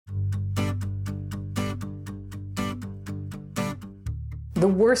The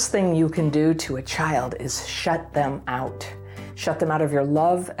worst thing you can do to a child is shut them out. Shut them out of your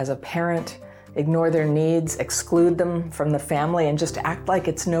love as a parent, ignore their needs, exclude them from the family, and just act like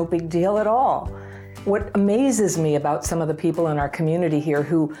it's no big deal at all. What amazes me about some of the people in our community here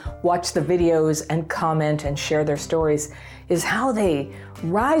who watch the videos and comment and share their stories is how they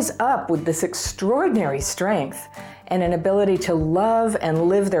rise up with this extraordinary strength and an ability to love and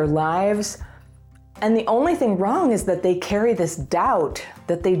live their lives. And the only thing wrong is that they carry this doubt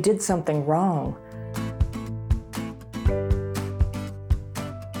that they did something wrong.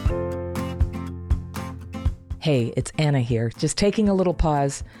 Hey, it's Anna here, just taking a little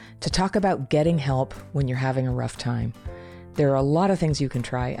pause to talk about getting help when you're having a rough time. There are a lot of things you can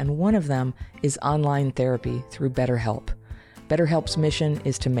try, and one of them is online therapy through BetterHelp. BetterHelp's mission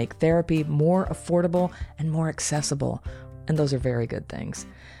is to make therapy more affordable and more accessible, and those are very good things,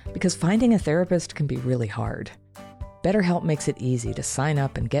 because finding a therapist can be really hard. BetterHelp makes it easy to sign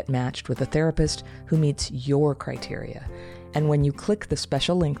up and get matched with a therapist who meets your criteria. And when you click the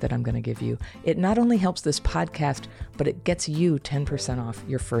special link that I'm going to give you, it not only helps this podcast, but it gets you 10% off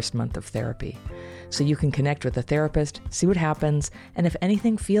your first month of therapy. So you can connect with a therapist, see what happens, and if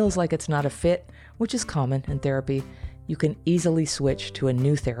anything feels like it's not a fit, which is common in therapy, you can easily switch to a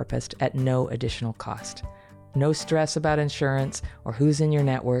new therapist at no additional cost. No stress about insurance or who's in your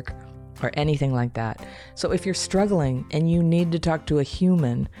network or anything like that. So if you're struggling and you need to talk to a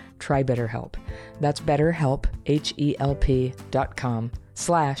human, try BetterHelp. That's BetterHelp,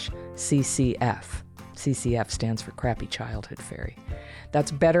 HELP.com/CCF. CCF stands for Crappy Childhood Fairy.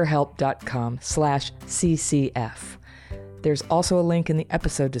 That's BetterHelp.com/CCF. There's also a link in the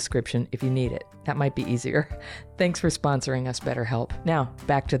episode description if you need it. That might be easier. Thanks for sponsoring us, BetterHelp. Now,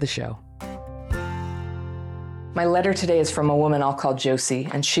 back to the show. My letter today is from a woman I'll call Josie,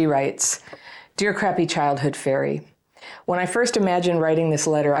 and she writes, "Dear Crappy Childhood Fairy, when I first imagined writing this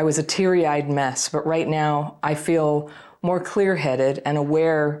letter, I was a teary-eyed mess, but right now I feel more clear-headed and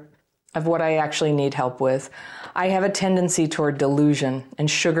aware of what I actually need help with. I have a tendency toward delusion and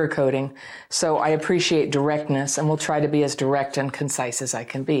sugarcoating, so I appreciate directness and will try to be as direct and concise as I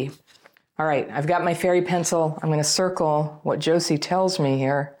can be." All right, I've got my fairy pencil. I'm going to circle what Josie tells me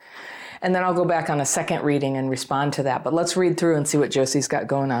here, and then I'll go back on a second reading and respond to that. But let's read through and see what Josie's got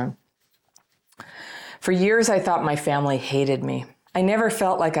going on. For years, I thought my family hated me. I never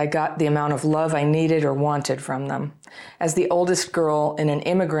felt like I got the amount of love I needed or wanted from them. As the oldest girl in an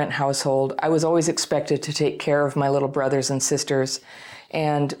immigrant household, I was always expected to take care of my little brothers and sisters,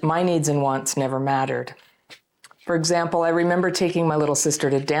 and my needs and wants never mattered. For example, I remember taking my little sister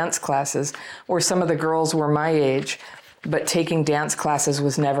to dance classes where some of the girls were my age, but taking dance classes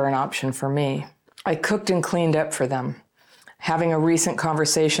was never an option for me. I cooked and cleaned up for them. Having a recent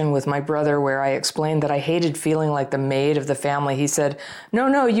conversation with my brother where I explained that I hated feeling like the maid of the family, he said,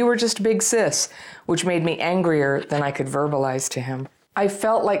 No, you were just big sis," which made me angrier than I could verbalize to him. I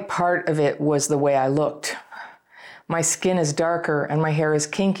felt like part of it was the way I looked. My skin is darker and my hair is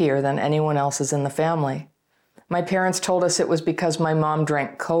kinkier than anyone else's in the family. My parents told us it was because my mom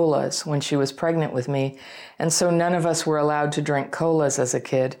drank colas when she was pregnant with me, and so none of us were allowed to drink colas as a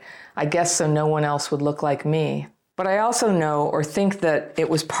kid. I guess so no one else would look like me. But I also know or think that it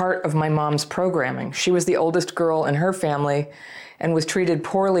was part of my mom's programming. She was the oldest girl in her family and was treated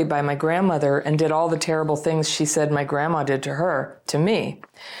poorly by my grandmother and did all the terrible things she said my grandma did to her, to me.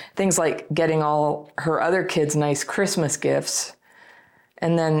 Things like getting all her other kids nice Christmas gifts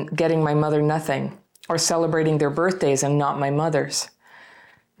and then getting my mother nothing, or celebrating their birthdays and not my mother's.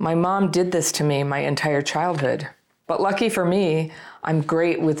 My mom did this to me my entire childhood. But lucky for me, I'm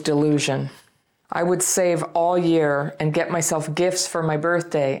great with delusion. I would save all year and get myself gifts for my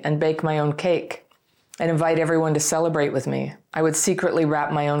birthday and bake my own cake and invite everyone to celebrate with me. I would secretly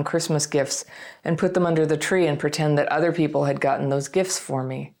wrap my own Christmas gifts and put them under the tree and pretend that other people had gotten those gifts for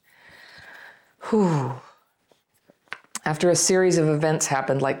me. Whew. After a series of events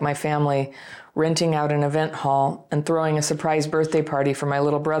happened, like my family renting out an event hall and throwing a surprise birthday party for my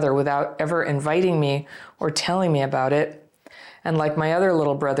little brother without ever inviting me or telling me about it, and like my other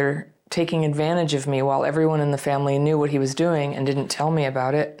little brother taking advantage of me while everyone in the family knew what he was doing and didn't tell me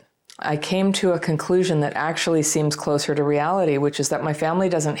about it, I came to a conclusion that actually seems closer to reality, which is that my family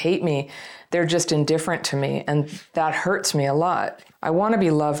doesn't hate me. They're just indifferent to me, and that hurts me a lot. I want to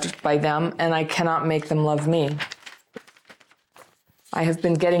be loved by them, and I cannot make them love me. I have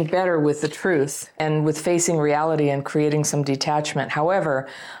been getting better with the truth and with facing reality and creating some detachment. However,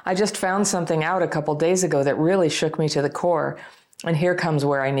 I just found something out a couple days ago that really shook me to the core. And here comes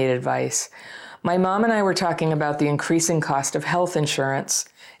where I need advice. My mom and I were talking about the increasing cost of health insurance,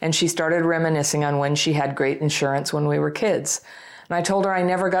 and she started reminiscing on when she had great insurance when we were kids. And I told her I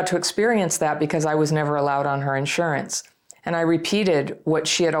never got to experience that because I was never allowed on her insurance. And I repeated what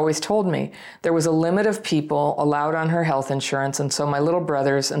she had always told me. There was a limit of people allowed on her health insurance, and so my little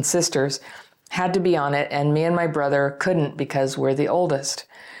brothers and sisters had to be on it, and me and my brother couldn't because we're the oldest.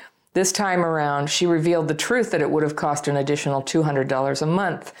 This time around, she revealed the truth that it would have cost an additional $200 a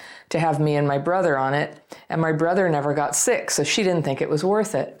month to have me and my brother on it, and my brother never got sick, so she didn't think it was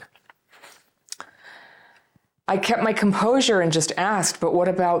worth it. I kept my composure and just asked, but what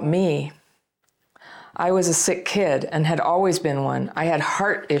about me? I was a sick kid and had always been one. I had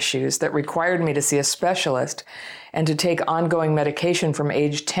heart issues that required me to see a specialist and to take ongoing medication from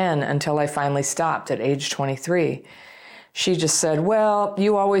age 10 until I finally stopped at age 23. She just said, well,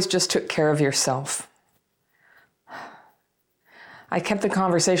 you always just took care of yourself. I kept the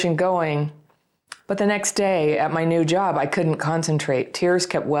conversation going, but the next day at my new job, I couldn't concentrate. Tears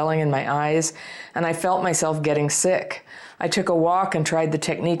kept welling in my eyes, and I felt myself getting sick. I took a walk and tried the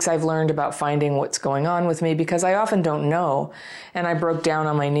techniques I've learned about finding what's going on with me because I often don't know, and I broke down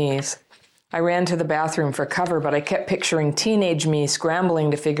on my knees. I ran to the bathroom for cover, but I kept picturing teenage me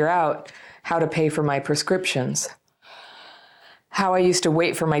scrambling to figure out how to pay for my prescriptions. How I used to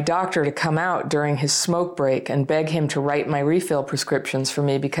wait for my doctor to come out during his smoke break and beg him to write my refill prescriptions for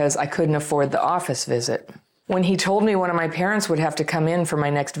me because I couldn't afford the office visit. When he told me one of my parents would have to come in for my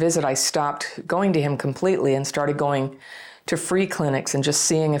next visit, I stopped going to him completely and started going to free clinics and just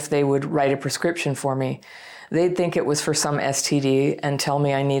seeing if they would write a prescription for me. They'd think it was for some STD and tell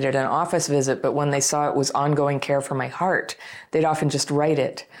me I needed an office visit, but when they saw it was ongoing care for my heart, they'd often just write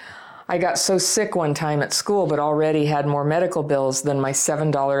it. I got so sick one time at school, but already had more medical bills than my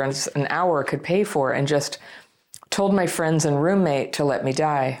 $7 an hour could pay for, and just told my friends and roommate to let me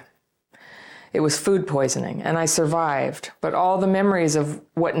die. It was food poisoning, and I survived, but all the memories of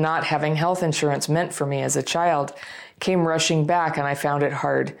what not having health insurance meant for me as a child came rushing back, and I found it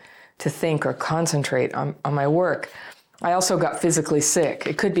hard to think or concentrate on my work. I also got physically sick.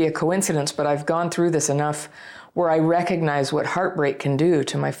 It could be a coincidence, but I've gone through this enough where I recognize what heartbreak can do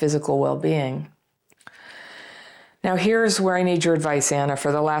to my physical well-being. Now here's where I need your advice, Anna.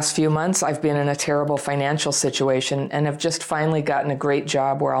 For the last few months, I've been in a terrible financial situation and have just finally gotten a great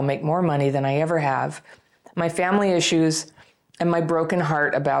job where I'll make more money than I ever have. My family issues and my broken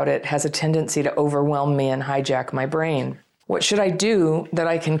heart about it has a tendency to overwhelm me and hijack my brain. What should I do that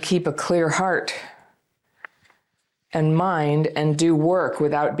I can keep a clear heart and mind and do work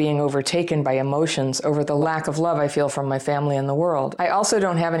without being overtaken by emotions over the lack of love I feel from my family and the world? I also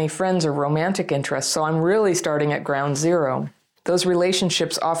don't have any friends or romantic interests, so I'm really starting at ground zero. Those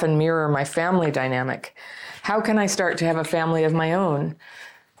relationships often mirror my family dynamic. How can I start to have a family of my own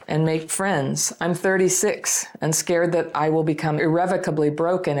and make friends? I'm 36 and scared that I will become irrevocably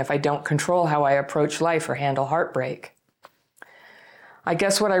broken if I don't control how I approach life or handle heartbreak. I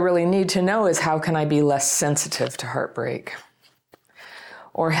guess what I really need to know is how can I be less sensitive to heartbreak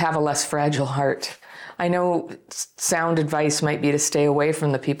or have a less fragile heart? I know sound advice might be to stay away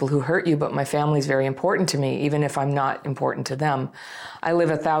from the people who hurt you, but my family is very important to me, even if I'm not important to them. I live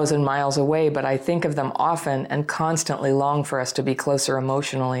 1,000 miles away, but I think of them often and constantly long for us to be closer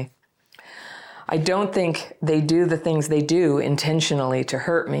emotionally. I don't think they do the things they do intentionally to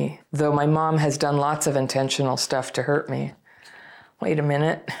hurt me, though my mom has done lots of intentional stuff to hurt me. Wait a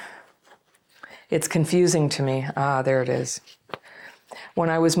minute. It's confusing to me. There it is.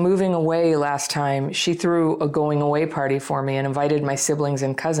 When I was moving away last time, she threw a going away party for me and invited my siblings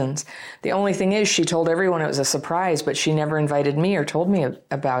and cousins. The only thing is she told everyone it was a surprise, but she never invited me or told me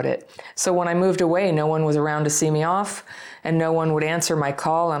about it. So when I moved away, no one was around to see me off and no one would answer my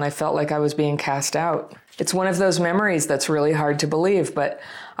call, and I felt like I was being cast out. It's one of those memories that's really hard to believe, but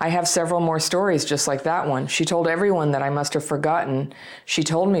I have several more stories just like that one. She told everyone that I must have forgotten. She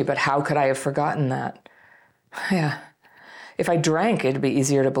told me, but how could I have forgotten that? Yeah. If I drank, it'd be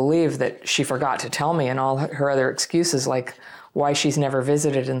easier to believe that she forgot to tell me and all her other excuses, like why she's never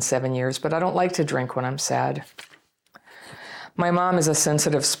visited in 7 years, but I don't like to drink when I'm sad. My mom is a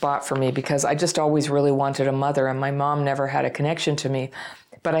sensitive spot for me because I just always really wanted a mother, and my mom never had a connection to me.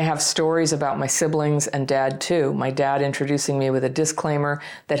 But I have stories about my siblings and dad too. My dad introducing me with a disclaimer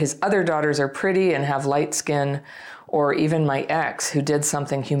that his other daughters are pretty and have light skin, or even my ex who did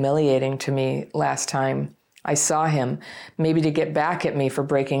something humiliating to me last time I saw him, maybe to get back at me for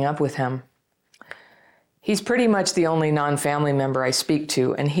breaking up with him. He's pretty much the only non-family member I speak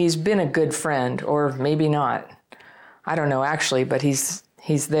to, and he's been a good friend, or maybe not. I don't know actually, but he's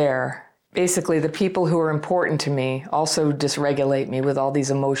there. Basically, the people who are important to me also dysregulate me with all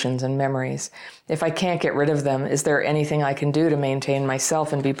these emotions and memories. If I can't get rid of them, is there anything I can do to maintain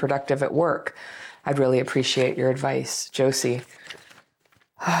myself and be productive at work? I'd really appreciate your advice. Josie.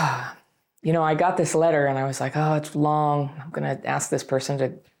 I got this letter and I was like, oh, it's long. I'm going to ask this person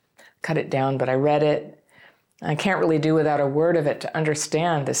to cut it down. But I read it. I can't really do without a word of it to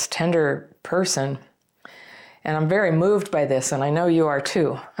understand this tender person. And I'm very moved by this. And I know you are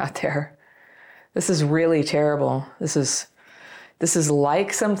too out there. This is really terrible. This is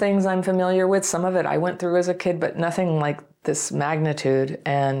like some things I'm familiar with. Some of it I went through as a kid, but nothing like this magnitude.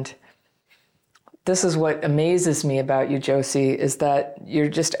 And this is what amazes me about you, Josie, is that you're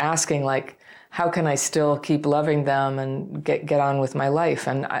just asking, like, how can I still keep loving them and get on with my life?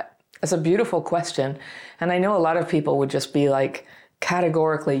 And it's a beautiful question. And I know a lot of people would just be like,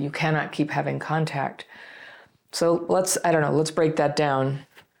 categorically, you cannot keep having contact. So let's break that down.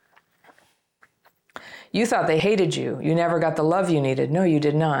 You thought they hated you. You never got the love you needed. No, you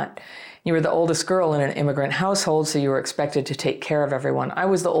did not. You were the oldest girl in an immigrant household, so you were expected to take care of everyone. I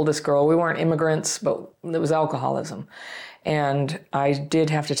was the oldest girl. We weren't immigrants, but it was alcoholism. And I did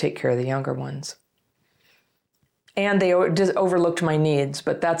have to take care of the younger ones. And they just overlooked my needs,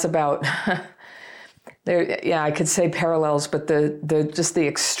 but that's about, I could say parallels, but the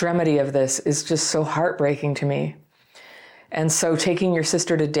extremity of this is just so heartbreaking to me. And so taking your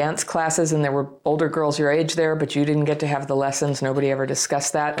sister to dance classes, and there were older girls your age there, but you didn't get to have the lessons. Nobody ever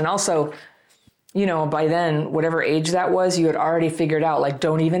discussed that. And also, by then, whatever age that was, you had already figured out, like,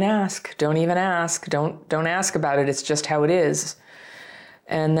 don't even ask, don't ask about it. It's just how it is.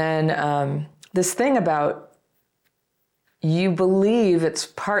 And then this thing about you believe it's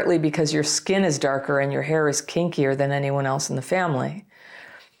partly because your skin is darker and your hair is kinkier than anyone else in the family.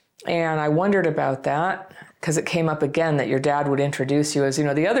 And I wondered about that, because it came up again that your dad would introduce you as,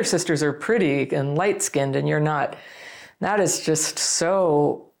 the other sisters are pretty and light-skinned and you're not. That is just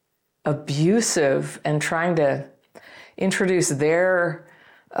so abusive, and trying to introduce their,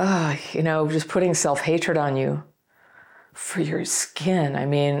 just putting self-hatred on you for your skin. I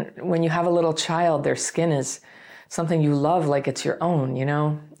mean, when you have a little child, their skin is something you love like it's your own,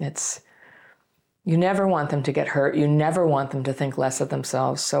 you never want them to get hurt. You never want them to think less of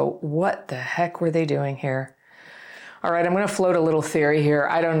themselves. So what the heck were they doing here? All right, I'm going to float a little theory here.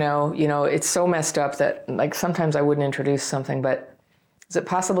 I don't know. It's so messed up that, like, sometimes I wouldn't introduce something, but is it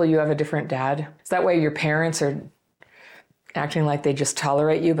possible you have a different dad? Is that why your parents are acting like they just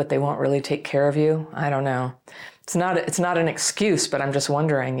tolerate you, but they won't really take care of you? I don't know. It's not an excuse, but I'm just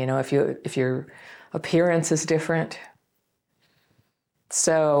wondering, if your appearance is different.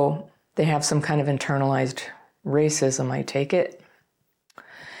 So they have some kind of internalized racism, I take it.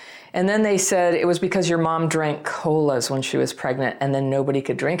 And then they said it was because your mom drank colas when she was pregnant and then nobody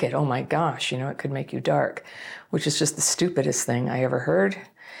could drink it. Oh my gosh, it could make you dark, which is just the stupidest thing I ever heard.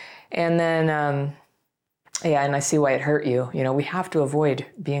 And then, and I see why it hurt you. We have to avoid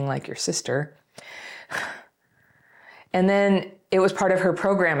being like your sister. And then it was part of her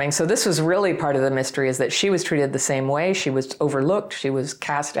programming. So this was really part of the mystery, is that she was treated the same way. She was overlooked. She was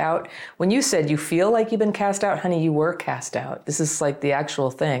cast out. When you said you feel like you've been cast out, honey, you were cast out. This is like the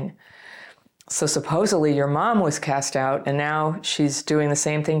actual thing. So supposedly your mom was cast out, and now she's doing the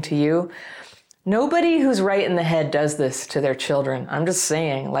same thing to you. Nobody who's right in the head does this to their children. I'm just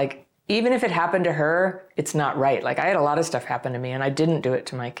saying, like, even if it happened to her, it's not right. Like, I had a lot of stuff happen to me, and I didn't do it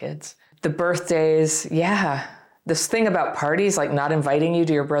to my kids. The birthdays, this thing about parties, like not inviting you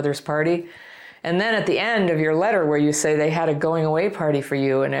to your brother's party. And then at the end of your letter where you say they had a going away party for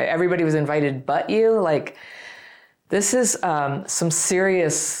you and everybody was invited but you, like, this is some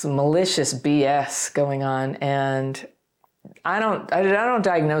serious malicious BS going on. And I don't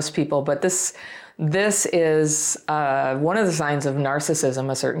diagnose people, but this is one of the signs of narcissism,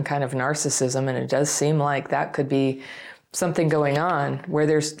 a certain kind of narcissism. And it does seem like that could be something going on where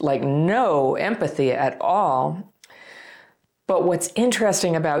there's like no empathy at all. But what's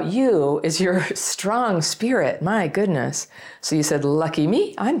interesting about you is your strong spirit. My goodness. So you said, lucky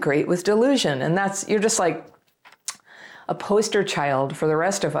me, I'm great with delusion. And you're just like a poster child for the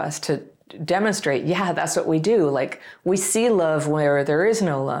rest of us to demonstrate, that's what we do. Like, we see love where there is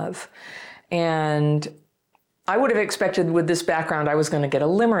no love. And I would have expected with this background, I was going to get a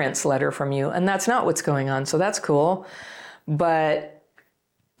limerence letter from you. And that's not what's going on. So that's cool. But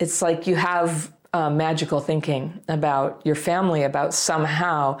it's like you have magical thinking about your family, about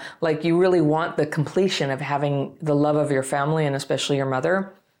somehow, like, you really want the completion of having the love of your family and especially your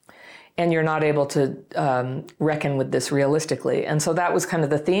mother. And you're not able to reckon with this realistically. And so that was kind of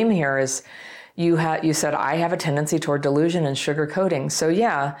the theme here is you said, I have a tendency toward delusion and sugarcoating. So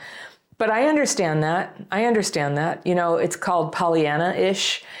yeah, but I understand that. It's called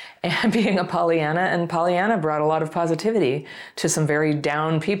Pollyanna-ish. And being a Pollyanna, and Pollyanna brought a lot of positivity to some very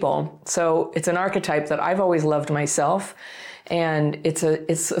down people. So it's an archetype that I've always loved myself. And it's a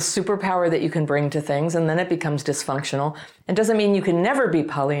superpower that you can bring to things, and then it becomes dysfunctional. It doesn't mean you can never be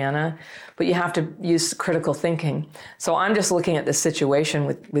Pollyanna, but you have to use critical thinking. So I'm just looking at this situation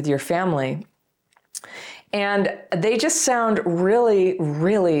with your family, and they just sound really,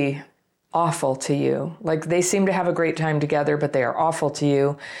 really awful to you. Like they seem to have a great time together, but they are awful to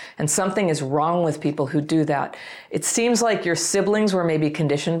you. And something is wrong with people who do that. It seems like your siblings were maybe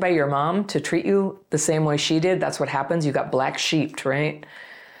conditioned by your mom to treat you the same way she did. That's what happens. You got black sheeped, right?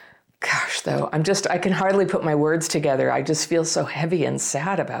 Gosh, though, I can hardly put my words together. I just feel so heavy and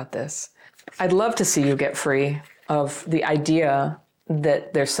sad about this. I'd love to see you get free of the idea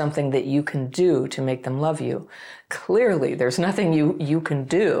that there's something that you can do to make them love you. Clearly, there's nothing you can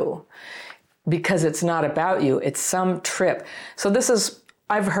do, because it's not about you. It's some trip. So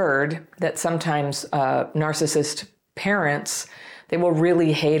I've heard that sometimes narcissist parents, they will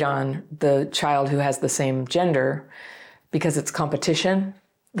really hate on the child who has the same gender because it's competition.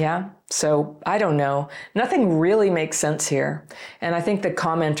 Yeah. So I don't know. Nothing really makes sense here. And I think the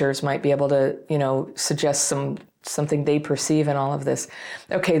commenters might be able to, suggest something they perceive in all of this.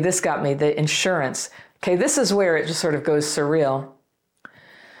 Okay, this got me, the insurance. Okay, this is where it just sort of goes surreal.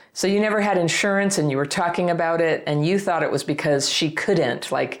 So you never had insurance and you were talking about it and you thought it was because she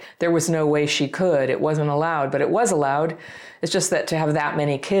couldn't, like there was no way she could, it wasn't allowed, but it was allowed. It's just that to have that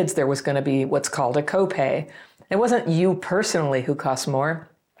many kids, there was going to be what's called a copay. It wasn't you personally who cost more.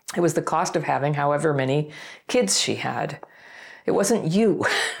 It was the cost of having however many kids she had. It wasn't you.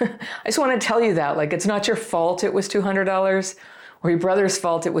 I just want to tell you that, like, it's not your fault it was $200 or your brother's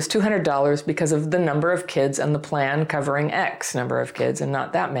fault it was $200 because of the number of kids and the plan covering X number of kids and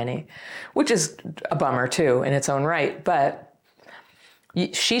not that many, which is a bummer too in its own right. But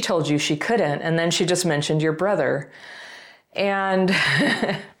she told you she couldn't, and then she just mentioned your brother. And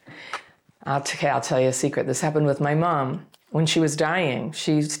I'll tell you a secret. This happened with my mom when she was dying.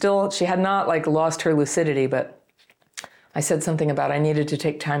 She had not like lost her lucidity, but I said something about I needed to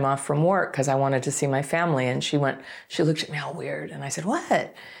take time off from work because I wanted to see my family. And she looked at me all weird. And I said,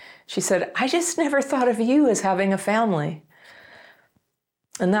 what? She said, I just never thought of you as having a family.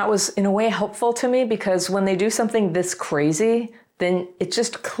 And that was in a way helpful to me, because when they do something this crazy, then it's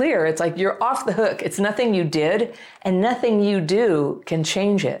just clear. It's like you're off the hook. It's nothing you did, and nothing you do can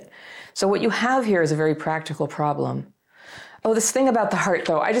change it. So what you have here is a very practical problem. Oh, this thing about the heart,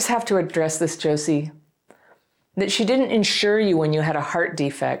 though, I just have to address this, Josie. That she didn't insure you when you had a heart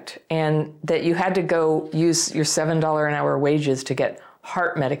defect, and that you had to go use your $7 an hour wages to get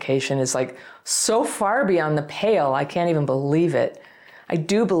heart medication is like so far beyond the pale. I can't even believe it. I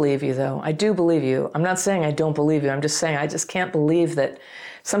do believe you, though. I do believe you. I'm not saying I don't believe you. I'm just saying I just can't believe that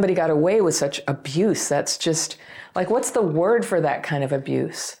somebody got away with such abuse. That's just like, what's the word for that kind of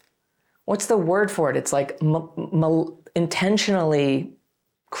abuse? What's the word for it? It's like intentionally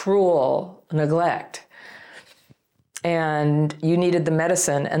cruel neglect. And you needed the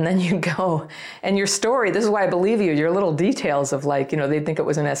medicine, and then you go, and your story, this is why I believe you, your little details of like, they'd think it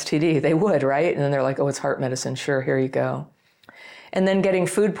was an STD. They would, right? And then they're like, oh, it's heart medicine. Sure, here you go. And then getting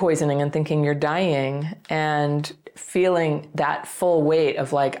food poisoning and thinking you're dying and feeling that full weight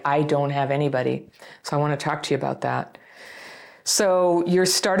of like, I don't have anybody. So I want to talk to you about that. So you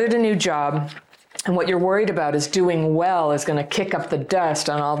started a new job. And what you're worried about is doing well is going to kick up the dust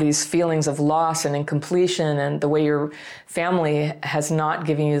on all these feelings of loss and incompletion and the way your family has not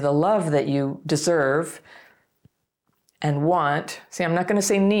given you the love that you deserve and want. See, I'm not going to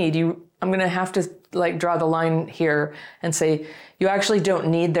say need. I'm going to have to like draw the line here and say you actually don't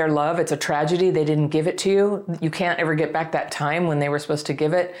need their love. It's a tragedy. They didn't give it to you. You can't ever get back that time when they were supposed to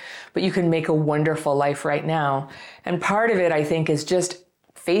give it, but you can make a wonderful life right now. And part of it, I think, is just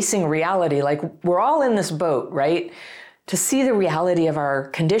facing reality. Like we're all in this boat, right? To see the reality of our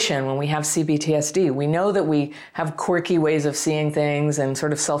condition when we have CBTSD. We know that we have quirky ways of seeing things and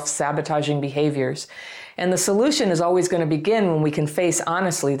sort of self-sabotaging behaviors. And the solution is always going to begin when we can face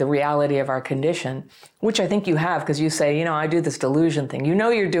honestly the reality of our condition, which I think you have, because you say, I do this delusion thing.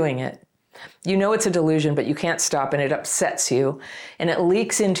 You're doing it. You know it's a delusion, but you can't stop, and it upsets you, and it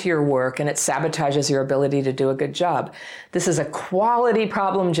leaks into your work, and it sabotages your ability to do a good job. This is a quality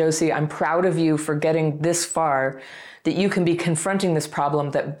problem, Josie. I'm proud of you for getting this far, that you can be confronting this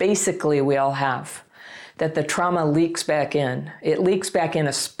problem that basically we all have, that the trauma leaks back in. It leaks back in,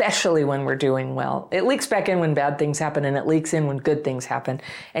 especially when we're doing well. It leaks back in when bad things happen, and it leaks in when good things happen,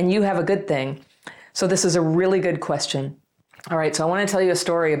 and you have a good thing. So this is a really good question. All right, so I want to tell you a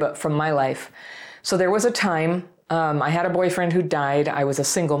story from my life. So there was a time I had a boyfriend who died. I was a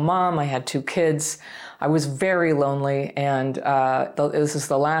single mom. I had 2 kids. I was very lonely, and this is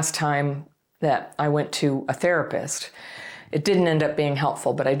the last time that I went to a therapist. It didn't end up being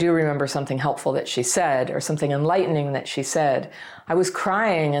helpful, but I do remember something helpful that she said, or something enlightening that she said. I was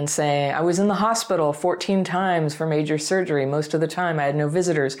crying and saying, I was in the hospital 14 times for major surgery. Most of the time I had no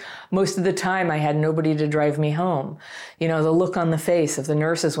visitors. Most of the time I had nobody to drive me home. You know, the look on the face of the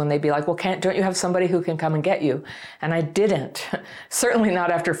nurses when they'd be like, well, don't you have somebody who can come and get you? And I didn't. Certainly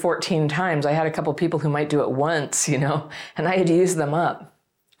not after 14 times. I had a couple people who might do it once, you know, and I had used them up.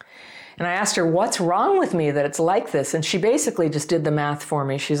 And I asked her, what's wrong with me that it's like this? And she basically just did the math for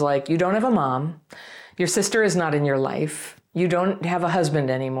me. She's like, you don't have a mom. Your sister is not in your life. You don't have a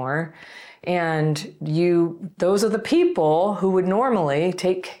husband anymore. And those are the people who would normally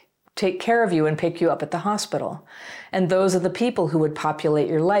take care of you and pick you up at the hospital. And those are the people who would populate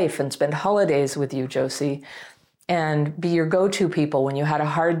your life and spend holidays with you, Josie, and be your go-to people when you had a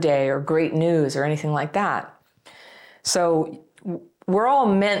hard day or great news or anything like that. So we're all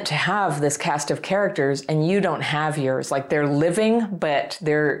meant to have this cast of characters, and you don't have yours. Like, they're living, but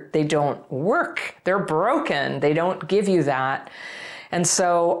they don't work. They're broken. They don't give you that. And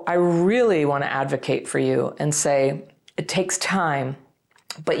so I really want to advocate for you and say it takes time,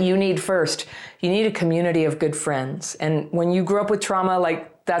 but you need a community of good friends. And when you grew up with trauma, like,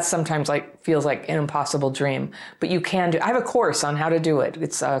 that sometimes feels like an impossible dream, but you can do. I have a course on how to do it.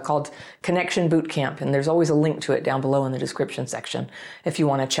 It's called Connection Boot Camp, and there's always a link to it down below in the description section if you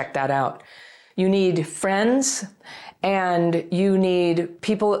want to check that out. You need friends, and you need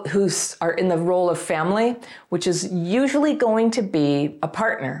people who are in the role of family, which is usually going to be a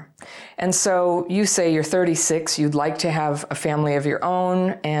partner. And so you say you're 36, you'd like to have a family of your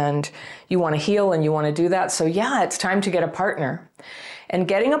own, and you want to heal and you want to do that. So yeah, it's time to get a partner. And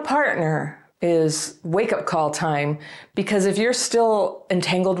getting a partner is wake-up call time, because if you're still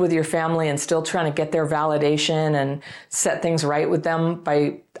entangled with your family and still trying to get their validation and set things right with them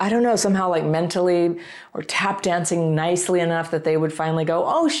by, I don't know, somehow like mentally or tap dancing nicely enough that they would finally go,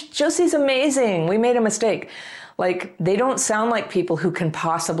 oh, Josie's amazing, we made a mistake. Like, they don't sound like people who can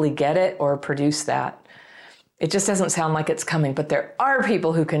possibly get it or produce that. It just doesn't sound like it's coming, but there are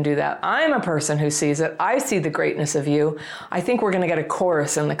people who can do that. I'm a person who sees it. I see the greatness of you. I think we're going to get a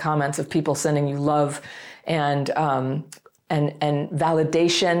chorus in the comments of people sending you love and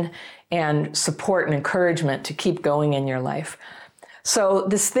validation and support and encouragement to keep going in your life. So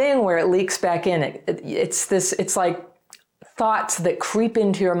this thing where it leaks back in, it's like thoughts that creep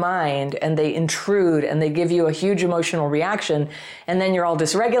into your mind and they intrude and they give you a huge emotional reaction, and then you're all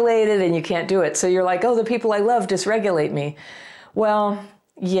dysregulated and you can't do it. So you're like, oh, the people I love dysregulate me. Well,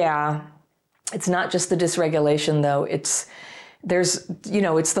 yeah, it's not just the dysregulation though. It's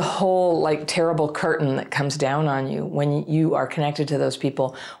the whole like terrible curtain that comes down on you when you are connected to those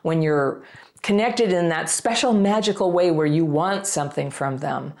people, when you're connected in that special magical way where you want something from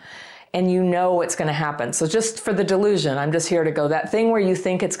them. And you know what's going to happen. So just for the delusion, I'm just here to go, that thing where you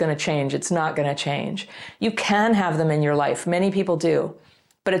think it's going to change, it's not going to change. You can have them in your life. Many people do.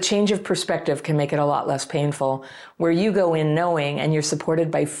 But a change of perspective can make it a lot less painful, where you go in knowing and you're supported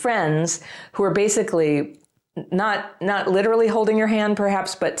by friends who are basically not literally holding your hand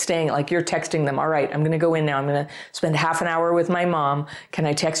perhaps, but staying, like you're texting them, all right, I'm going to go in now. I'm going to spend half an hour with my mom. Can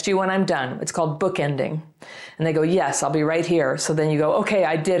I text you when I'm done? It's called bookending. And they go, yes, I'll be right here. So then you go, okay,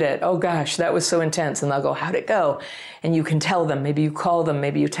 I did it. Oh gosh, that was so intense. And they'll go, how'd it go? And you can tell them, maybe you call them,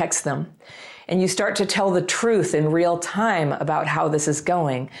 maybe you text them. And you start to tell the truth in real time about how this is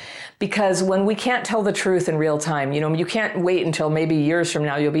going. Because when we can't tell the truth in real time, you can't wait until maybe years from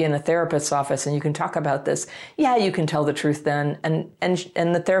now you'll be in a therapist's office and you can talk about this. Yeah, you can tell the truth then, and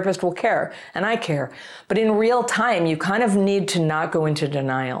the therapist will care, and I care. But in real time, you kind of need to not go into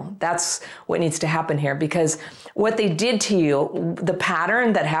denial. That's what needs to happen here, because what they did to you, the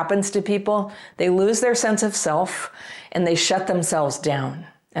pattern that happens to people, they lose their sense of self and they shut themselves down.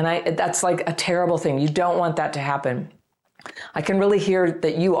 And that's like a terrible thing. You don't want that to happen. I can really hear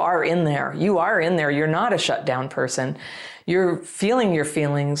that you are in there. You are in there. You're not a shut down person. You're feeling your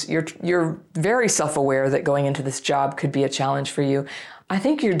feelings. You're very self-aware that going into this job could be a challenge for you. I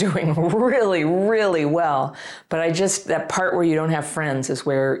think you're doing really, really well. But that part where you don't have friends is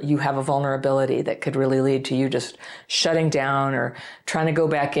where you have a vulnerability that could really lead to you just shutting down or trying to go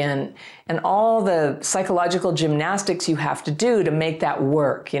back in. And all the psychological gymnastics you have to do to make that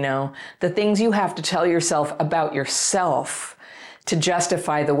work, the things you have to tell yourself about yourself to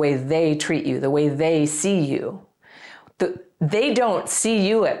justify the way they treat you, the way they see you. They don't see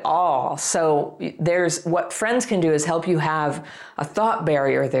you at all. So what friends can do is help you have a thought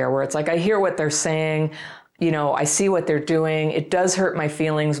barrier there where it's like, I hear what they're saying, I see what they're doing. It does hurt my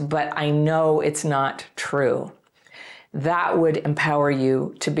feelings, but I know it's not true. that would empower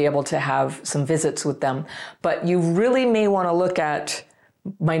you to be able to have some visits with them. But you really may want to look at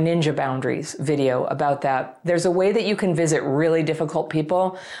my Ninja Boundaries video about that. There's a way that you can visit really difficult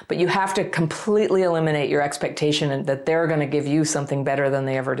people, but you have to completely eliminate your expectation that they're going to give you something better than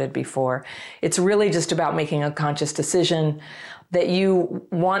they ever did before. It's really just about making a conscious decision that you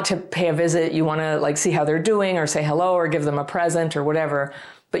want to pay a visit, you want to like see how they're doing or say hello or give them a present or whatever.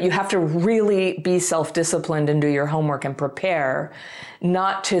 But you have to really be self-disciplined and do your homework and prepare,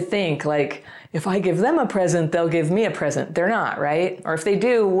 not to think like, if I give them a present, they'll give me a present. They're not, right? Or if they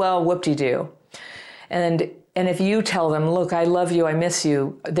do, well, whoop-de-doo. And if you tell them, look, I love you, I miss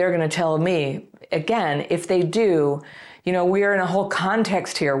you, they're going to tell me. Again, if they do, we are in a whole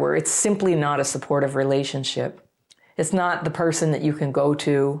context here where it's simply not a supportive relationship. It's not the person that you can go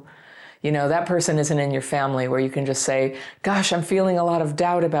to. That person isn't in your family where you can just say, gosh, I'm feeling a lot of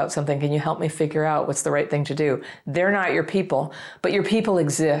doubt about something. Can you help me figure out what's the right thing to do? They're not your people, but your people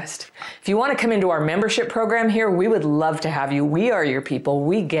exist. If you want to come into our membership program here, we would love to have you. We are your people.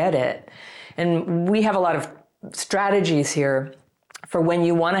 We get it. And we have a lot of strategies here for when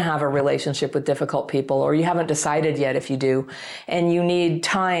you want to have a relationship with difficult people, or you haven't decided yet if you do, and you need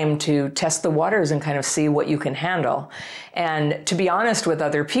time to test the waters and kind of see what you can handle. And to be honest with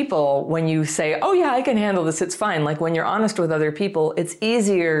other people, when you say, oh yeah, I can handle this, it's fine. Like when you're honest with other people, it's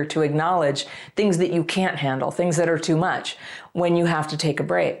easier to acknowledge things that you can't handle, things that are too much, when you have to take a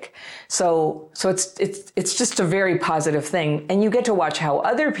break. So it's just a very positive thing. And you get to watch how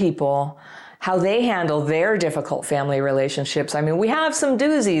other people, how they handle their difficult family relationships. I mean, we have some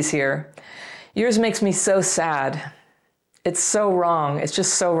doozies here. Yours makes me so sad. It's so wrong. It's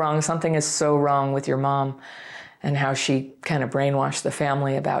just so wrong. Something is so wrong with your mom and how she kind of brainwashed the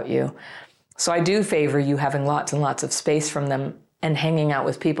family about you. So I do favor you having lots and lots of space from them and hanging out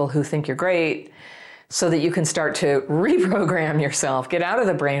with people who think you're great, so that you can start to reprogram yourself, get out of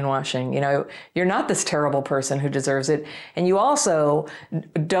the brainwashing. You're not this terrible person who deserves it. And you also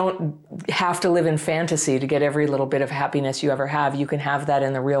don't have to live in fantasy to get every little bit of happiness you ever have. You can have that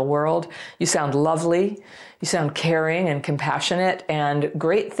in the real world. You sound lovely. You sound caring and compassionate, and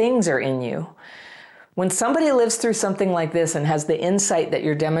great things are in you. When somebody lives through something like this and has the insight that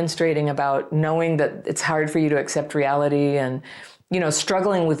you're demonstrating about knowing that it's hard for you to accept reality and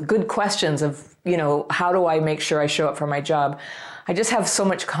struggling with good questions of, how do I make sure I show up for my job? I just have so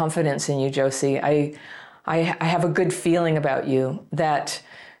much confidence in you, Josie. I have a good feeling about you that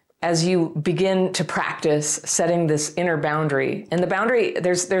as you begin to practice setting this inner boundary, and the boundary,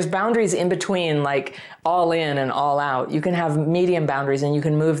 there's boundaries in between, like all in and all out. You can have medium boundaries and you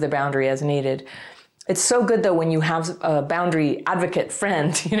can move the boundary as needed. It's so good though when you have a boundary advocate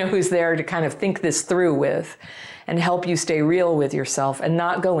friend, who's there to kind of think this through with and help you stay real with yourself and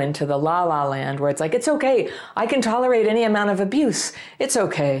not go into the la-la land where it's like, it's okay, I can tolerate any amount of abuse. It's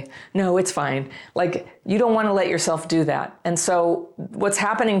okay. No, it's fine. Like, you don't want to let yourself do that. And so what's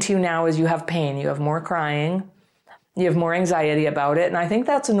happening to you now is you have pain, you have more crying, you have more anxiety about it. And I think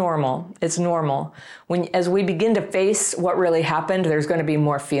that's normal. It's normal. As we begin to face what really happened, there's going to be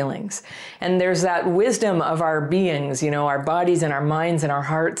more feelings. And there's that wisdom of our beings, our bodies and our minds and our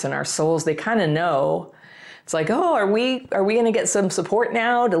hearts and our souls. They kind of know. It's like, oh, are we going to get some support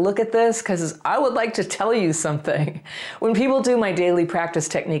now to look at this? Because I would like to tell you something. When people do my daily practice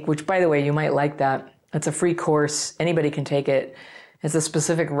technique, which by the way, you might like that. It's a free course. Anybody can take it. It's a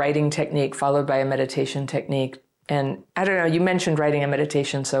specific writing technique followed by a meditation technique. And I don't know, you mentioned writing a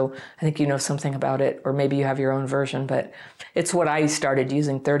meditation, so I think you know something about it, or maybe you have your own version, but it's what I started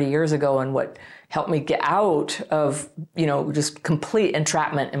using 30 years ago and what helped me get out of, just complete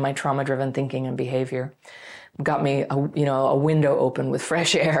entrapment in my trauma-driven thinking and behavior. Got me a window open with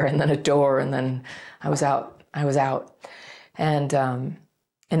fresh air and then a door, and then I was out. And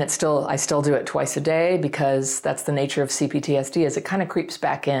I still do it twice a day because that's the nature of CPTSD, is it kind of creeps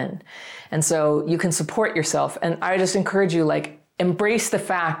back in. And so you can support yourself. And I just encourage you, embrace the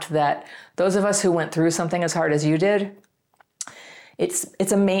fact that those of us who went through something as hard as you did,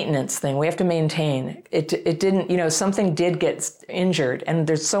 it's a maintenance thing. We have to maintain. It didn't, something did get injured, and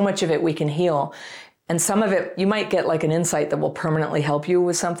there's so much of it we can heal. And some of it, you might get an insight that will permanently help you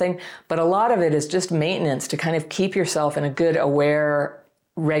with something, but a lot of it is just maintenance to kind of keep yourself in a good, aware,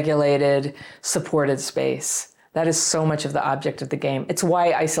 regulated, supported space. That is so much of the object of the game. It's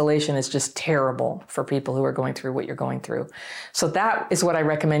why isolation is just terrible for people who are going through what you're going through. So that is what I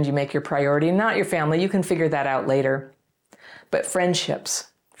recommend you make your priority, not your family. You can figure that out later. But friendships.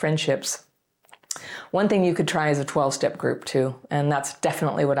 One thing you could try is a 12-step group too, and that's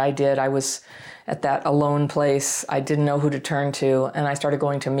definitely what I did. I was at that alone place. I didn't know who to turn to, and I started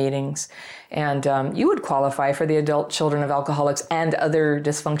going to meetings. And you would qualify for the Adult Children of Alcoholics and Other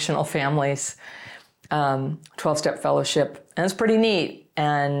Dysfunctional Families 12-step fellowship, and it's pretty neat.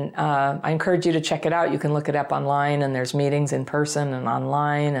 And I encourage you to check it out. You can look it up online, and there's meetings in person and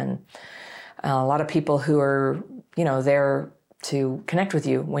online, and a lot of people who are, there to connect with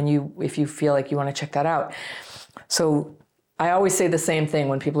you if you feel like you want to check that out. So I always say the same thing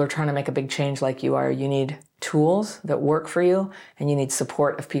when people are trying to make a big change like you are. You need tools that work for you, and you need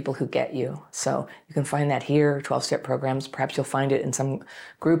support of people who get you. So you can find that here, 12-step programs. Perhaps you'll find it in some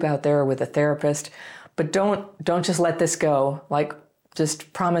group out there with a therapist. But don't just let this go.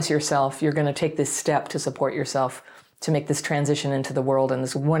 Just promise yourself you're going to take this step to support yourself to make this transition into the world and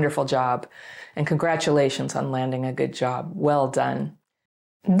this wonderful job. And congratulations on landing a good job. Well done.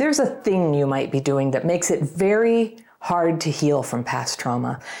 There's a thing you might be doing that makes it very hard to heal from past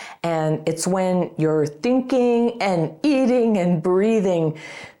trauma. And it's when you're thinking and eating and breathing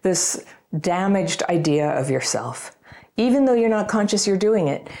this damaged idea of yourself. Even though you're not conscious you're doing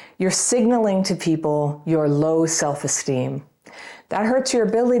it, you're signaling to people your low self-esteem. That hurts your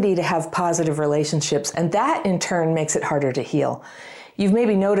ability to have positive relationships, and that in turn makes it harder to heal. You've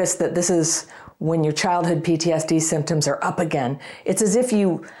maybe noticed that this is when your childhood PTSD symptoms are up again. It's as if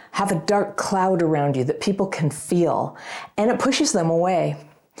you have a dark cloud around you that people can feel, and it pushes them away.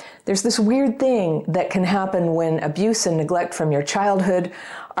 There's this weird thing that can happen when abuse and neglect from your childhood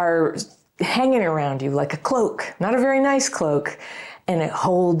are hanging around you like a cloak, not a very nice cloak, and it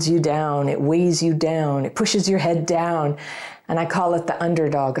holds you down, it weighs you down, it pushes your head down, and I call it the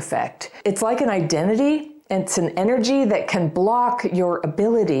underdog effect. It's like an identity. It's an energy that can block your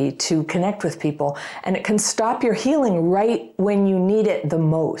ability to connect with people, and it can stop your healing right when you need it the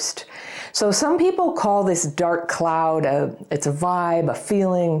most. So some people call this dark cloud, it's a vibe, a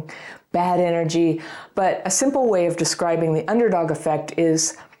feeling, bad energy, but a simple way of describing the underdog effect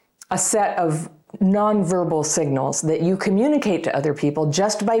is a set of nonverbal signals that you communicate to other people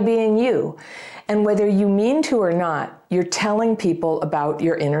just by being you. And whether you mean to or not, you're telling people about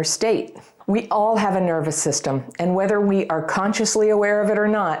your inner state. We all have a nervous system, and whether we are consciously aware of it or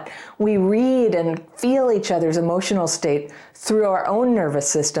not, we read and feel each other's emotional state through our own nervous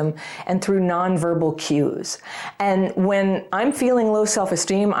system and through nonverbal cues. And when I'm feeling low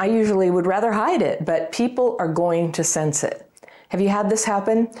self-esteem, I usually would rather hide it, but people are going to sense it. Have you had this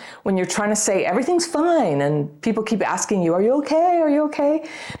happen? When you're trying to say everything's fine and people keep asking you, are you okay? Are you okay?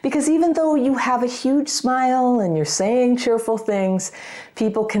 Because even though you have a huge smile and you're saying cheerful things,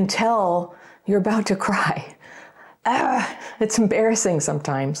 people can tell you're about to cry. It's embarrassing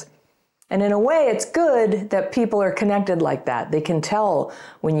sometimes. And in a way, it's good that people are connected like that. They can tell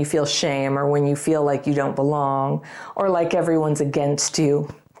when you feel shame or when you feel like you don't belong or like everyone's against you.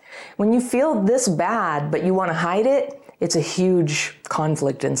 When you feel this bad, but you want to hide it, it's a huge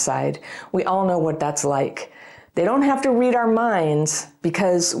conflict inside. We all know what that's like. They don't have to read our minds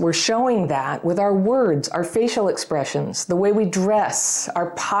because we're showing that with our words, our facial expressions, the way we dress,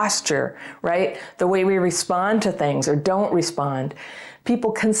 our posture, right? The way we respond to things or don't respond.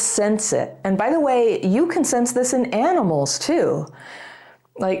 People can sense it. And by the way, you can sense this in animals too.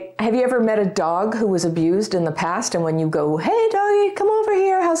 Like, have you ever met a dog who was abused in the past, and when you go, hey doggy, come over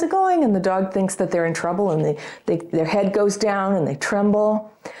here, how's it going? And the dog thinks that they're in trouble and their head goes down and they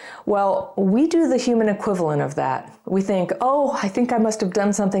tremble. Well, we do the human equivalent of that. We think, oh, I think I must have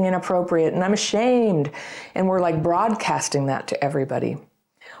done something inappropriate and I'm ashamed. And we're like broadcasting that to everybody.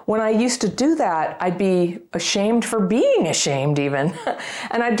 When I used to do that, I'd be ashamed for being ashamed even.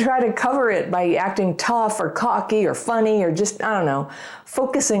 And I'd try to cover it by acting tough or cocky or funny or just, I don't know,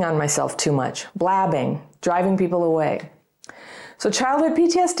 focusing on myself too much, blabbing, driving people away. So childhood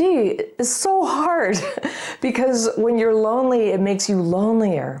PTSD is so hard because when you're lonely, it makes you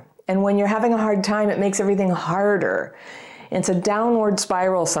lonelier. And when you're having a hard time, it makes everything harder. It's a downward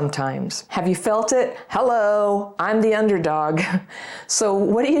spiral sometimes. Have you felt it? Hello, I'm the underdog. So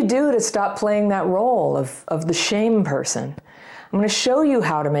what do you do to stop playing that role of the shame person? I'm going to show you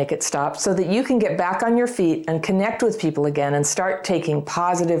how to make it stop so that you can get back on your feet and connect with people again and start taking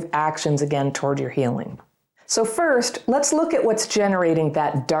positive actions again toward your healing. So first, let's look at what's generating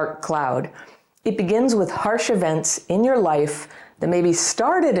that dark cloud. It begins with harsh events in your life that maybe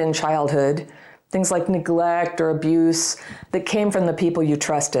started in childhood, things like neglect or abuse that came from the people you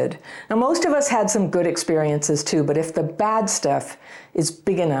trusted. Now, most of us had some good experiences too, but if the bad stuff is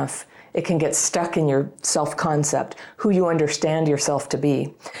big enough, it can get stuck in your self-concept, who you understand yourself to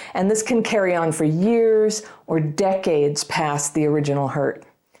be. And this can carry on for years or decades past the original hurt.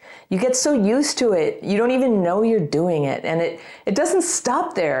 You get so used to it, you don't even know you're doing it. And it doesn't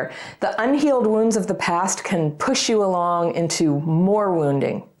stop there. The unhealed wounds of the past can push you along into more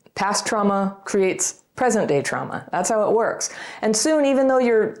wounding. Past trauma creates present day trauma. That's how it works. And soon, even though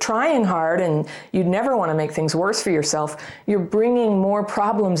you're trying hard and you'd never want to make things worse for yourself, you're bringing more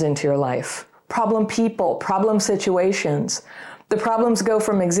problems into your life. Problem people, problem situations. The problems go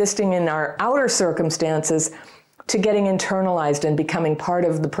from existing in our outer circumstances to getting internalized and becoming part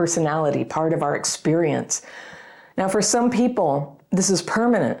of the personality, part of our experience. Now, for some people, this is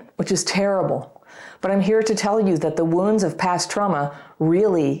permanent, which is terrible. But I'm here to tell you that the wounds of past trauma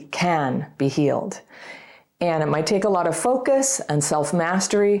really can be healed. And it might take a lot of focus and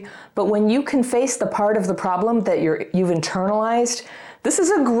self-mastery, but when you can face the part of the problem that you've internalized, this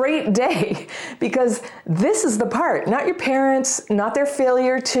is a great day, because this is the part, not your parents, not their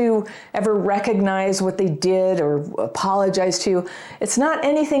failure to ever recognize what they did or apologize to you. It's not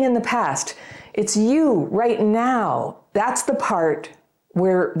anything in the past. It's you right now. That's the part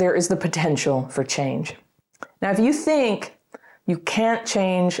where there is the potential for change. Now, if you think you can't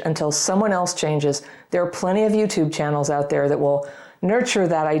change until someone else changes, there are plenty of YouTube channels out there that will nurture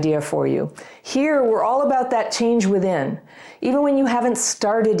that idea for you. Here, we're all about that change within. Even when you haven't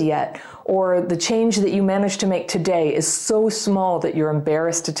started yet, or the change that you managed to make today is so small that you're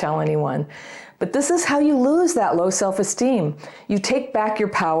embarrassed to tell anyone. But this is how you lose that low self-esteem. You take back your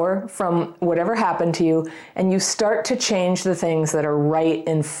power from whatever happened to you, and you start to change the things that are right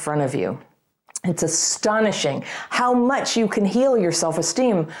in front of you. It's astonishing how much you can heal your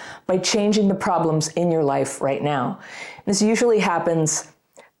self-esteem by changing the problems in your life right now. This usually happens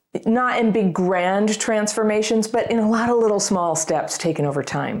not in big grand transformations, but in a lot of little small steps taken over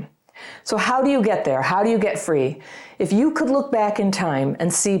time. So how do you get there? How do you get free? If you could look back in time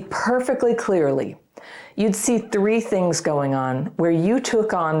and see perfectly clearly, you'd see three things going on where you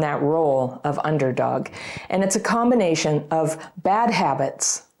took on that role of underdog. And it's a combination of bad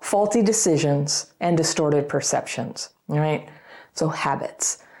habits, faulty decisions, and distorted perceptions, all right? So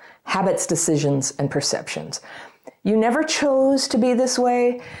habits, decisions, and perceptions. You never chose to be this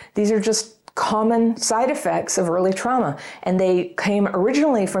way. These are just common side effects of early trauma, and they came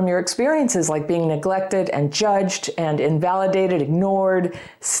originally from your experiences like being neglected and judged and invalidated, ignored,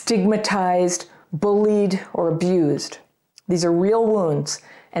 stigmatized, bullied, or abused. These are real wounds,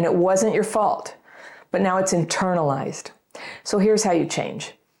 and it wasn't your fault, but now it's internalized. So here's how you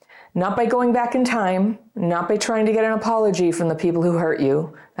change. Not by going back in time, not by trying to get an apology from the people who hurt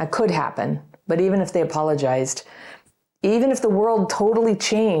you. That could happen, but even if they apologized, even if the world totally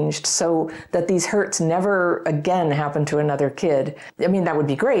changed so that these hurts never again happen to another kid, I mean, that would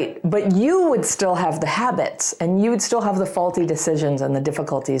be great, but you would still have the habits, and you would still have the faulty decisions and the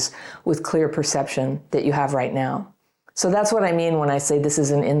difficulties with clear perception that you have right now. So that's what I mean when I say this is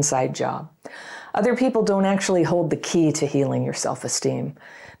an inside job. Other people don't actually hold the key to healing your self-esteem.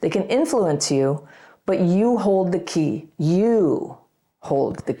 They can influence you, but you hold the key. You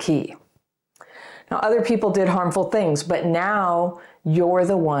hold the key. Now, other people did harmful things, but now you're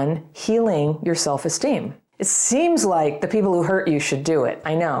the one healing your self-esteem. It seems like the people who hurt you should do it.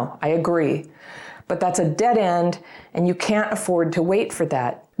 I know, I agree. But that's a dead end, and you can't afford to wait for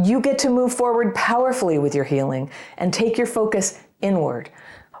that. You get to move forward powerfully with your healing and take your focus inward.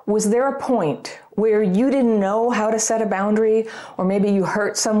 Was there a point where you didn't know how to set a boundary, or maybe you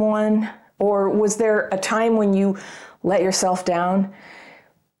hurt someone, or was there a time when you let yourself down?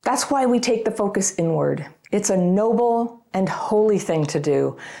 That's why we take the focus inward. It's a noble and holy thing to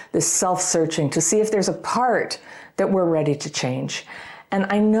do, this self-searching, to see if there's a part that we're ready to change. And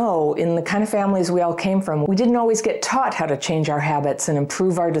I know in the kind of families we all came from, we didn't always get taught how to change our habits and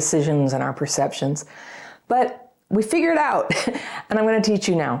improve our decisions and our perceptions. But we figured it out, and I'm going to teach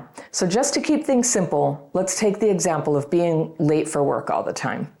you now. So just to keep things simple, let's take the example of being late for work all the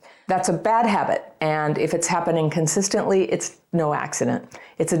time. That's a bad habit, and if it's happening consistently, it's no accident.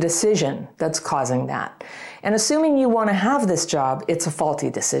 It's a decision that's causing that. And assuming you want to have this job, it's a faulty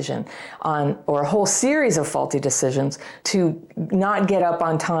decision or a whole series of faulty decisions to not get up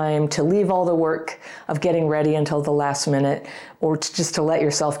on time, to leave all the work of getting ready until the last minute, or just to let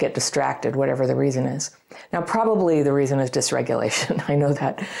yourself get distracted, whatever the reason is. Now, probably the reason is dysregulation. I know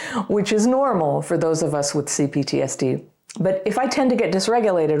that, which is normal for those of us with CPTSD. But if I tend to get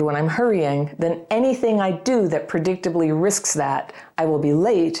dysregulated when I'm hurrying, then anything I do that predictably risks that I will be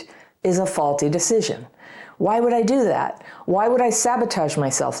late is a faulty decision. Why would I do that? Why would I sabotage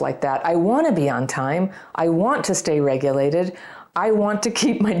myself like that? I want to be on time. I want to stay regulated. I want to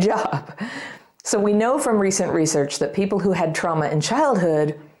keep my job. So we know from recent research that people who had trauma in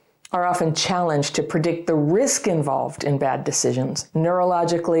childhood are often challenged to predict the risk involved in bad decisions.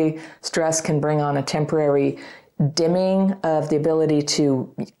 Neurologically, stress can bring on a temporary dimming of the ability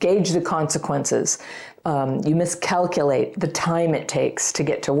to gauge the consequences. You miscalculate the time it takes to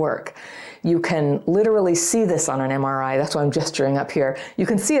get to work. You can literally see this on an MRI. That's why I'm gesturing up here. You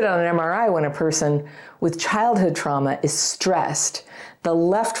can see it on an MRI when a person with childhood trauma is stressed. The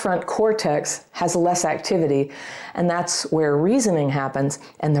left front cortex has less activity, and that's where reasoning happens.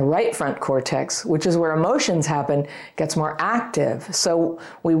 And the right front cortex, which is where emotions happen, gets more active. So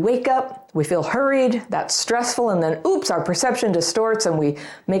we wake up, we feel hurried, that's stressful, and then oops, our perception distorts and we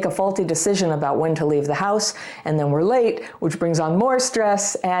make a faulty decision about when to leave the house, and then we're late, which brings on more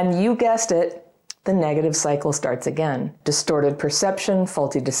stress, and you guessed it, the negative cycle starts again. Distorted perception,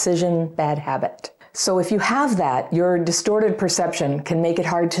 faulty decision, bad habit. So if you have that, your distorted perception can make it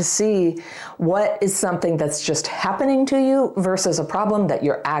hard to see what is something that's just happening to you versus a problem that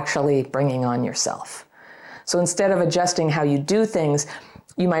you're actually bringing on yourself. So instead of adjusting how you do things,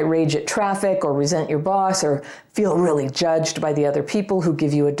 you might rage at traffic or resent your boss or feel really judged by the other people who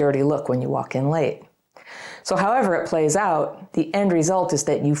give you a dirty look when you walk in late. So however it plays out, the end result is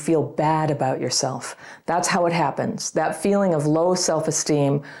that you feel bad about yourself. That's how it happens. That feeling of low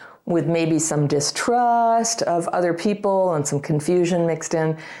self-esteem with maybe some distrust of other people and some confusion mixed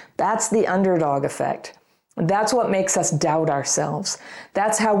in, that's the underdog effect. That's what makes us doubt ourselves.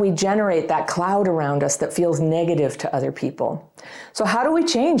 That's how we generate that cloud around us that feels negative to other people. So how do we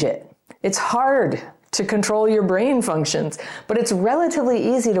change it? It's hard to control your brain functions, but it's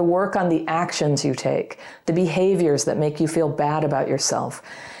relatively easy to work on the actions you take, the behaviors that make you feel bad about yourself.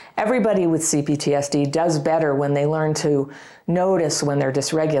 Everybody with CPTSD does better when they learn to notice when they're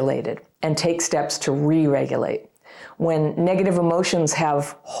dysregulated and take steps to re-regulate. When negative emotions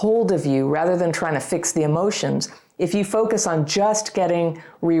have hold of you, rather than trying to fix the emotions, if you focus on just getting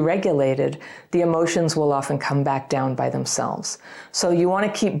re-regulated, the emotions will often come back down by themselves. So you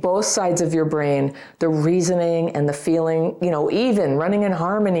want to keep both sides of your brain, the reasoning and the feeling, even running in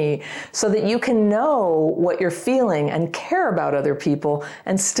harmony, so that you can know what you're feeling and care about other people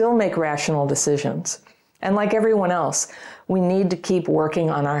and still make rational decisions. And like everyone else, we need to keep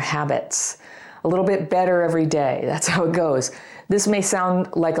working on our habits. A little bit better every day. That's how it goes. This may sound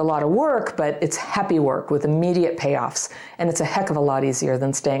like a lot of work, but it's happy work with immediate payoffs. And it's a heck of a lot easier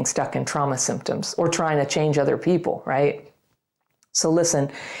than staying stuck in trauma symptoms or trying to change other people, right? So listen,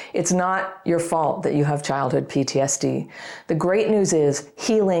 it's not your fault that you have childhood PTSD. The great news is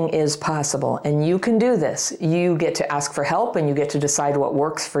healing is possible, and you can do this. You get to ask for help, and you get to decide what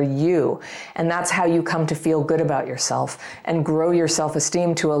works for you. And that's how you come to feel good about yourself and grow your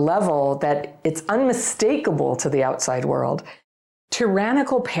self-esteem to a level that it's unmistakable to the outside world.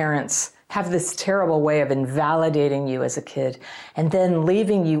 Tyrannical parents have this terrible way of invalidating you as a kid and then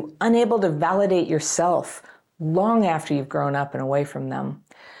leaving you unable to validate yourself long after you've grown up and away from them.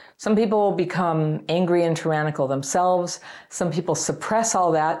 Some people will become angry and tyrannical themselves. Some people suppress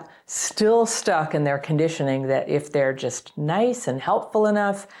all that, still stuck in their conditioning that if they're just nice and helpful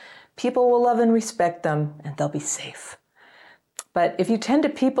enough, people will love and respect them and they'll be safe. But if you tend to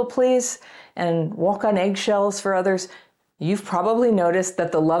people please and walk on eggshells for others, you've probably noticed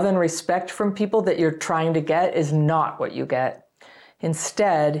that the love and respect from people that you're trying to get is not what you get.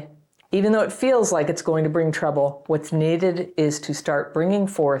 Instead, even though it feels like it's going to bring trouble, what's needed is to start bringing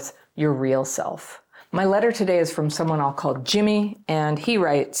forth your real self. My letter today is from someone I'll call Jimmy, and he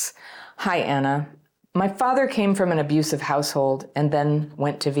writes, "Hi, Anna. My father came from an abusive household and then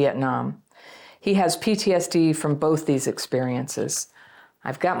went to Vietnam. He has PTSD from both these experiences.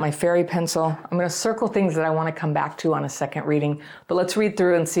 I've got my fairy pencil. I'm going to circle things that I want to come back to on a second reading, but let's read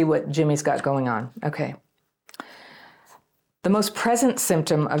through and see what Jimmy's got going on. Okay. The most present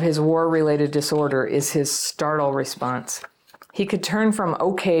symptom of his war-related disorder is his startle response. He could turn from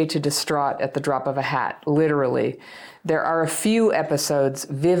okay to distraught at the drop of a hat, literally. There are a few episodes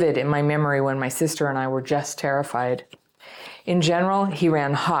vivid in my memory when my sister and I were just terrified. In general, he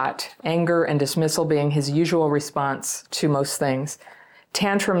ran hot, anger and dismissal being his usual response to most things.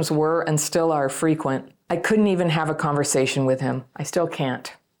 Tantrums were and still are frequent. I couldn't even have a conversation with him. I still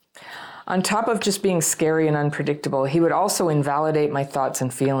can't. On top of just being scary and unpredictable, he would also invalidate my thoughts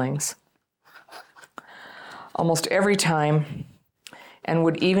and feelings. Almost every time, and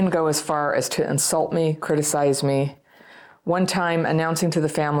would even go as far as to insult me, criticize me. One time announcing to the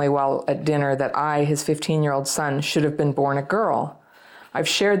family while at dinner that I, his 15-year-old son, should have been born a girl. I've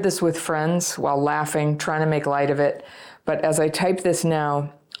shared this with friends while laughing, trying to make light of it, but as I type this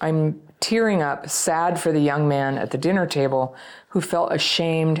now, I'm tearing up, sad for the young man at the dinner table who felt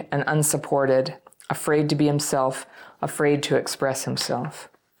ashamed and unsupported, afraid to be himself, afraid to express himself.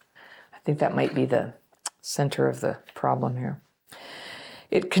 think that might be the center of the problem here.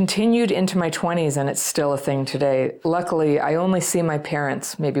 It continued into my 20s, and it's still a thing today. Luckily, I only see my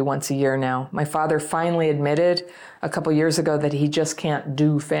parents maybe once a year now. My father finally admitted a couple years ago that he just can't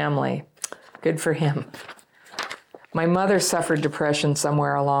do family. Good for him. My mother suffered depression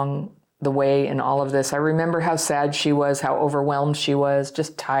somewhere along the way in all of this. I remember how sad she was, how overwhelmed she was,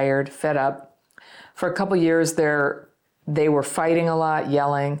 just tired, fed up. For a couple years there, they were fighting a lot,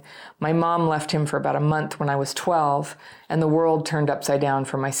 yelling. My mom left him for about a month when I was 12, and the world turned upside down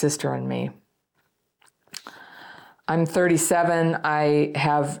for my sister and me. I'm 37. I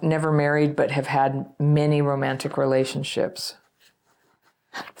have never married, but have had many romantic relationships.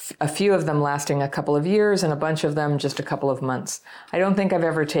 A few of them lasting a couple of years, and a bunch of them just a couple of months. I don't think I've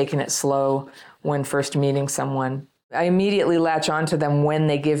ever taken it slow when first meeting someone. I immediately latch onto them when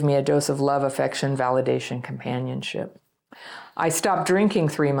they give me a dose of love, affection, validation, companionship. I stopped drinking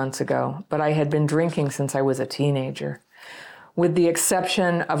 3 months ago, but I had been drinking since I was a teenager. With the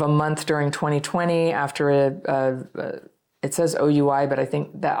exception of a month during 2020 after it says OUI, but I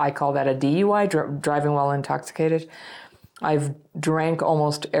think that I call that a DUI, driving while intoxicated. I've drank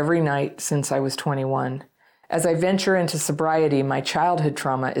almost every night since I was 21. As I venture into sobriety, my childhood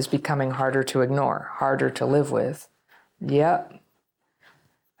trauma is becoming harder to ignore, harder to live with. Yep,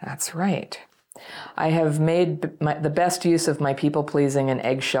 that's right. I have made the best use of my people-pleasing and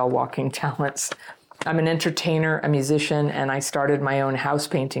eggshell walking talents. I'm an entertainer, a musician, and I started my own house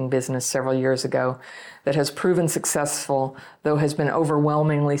painting business several years ago that has proven successful, though has been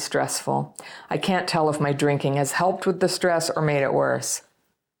overwhelmingly stressful. I can't tell if my drinking has helped with the stress or made it worse.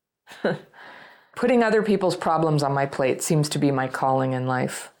 Putting other people's problems on my plate seems to be my calling in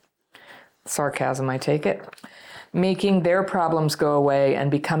life. Sarcasm, I take it. Making their problems go away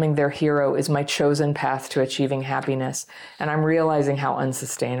and becoming their hero is my chosen path to achieving happiness, and I'm realizing how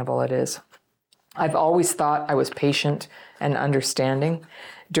unsustainable it is. I've always thought I was patient and understanding.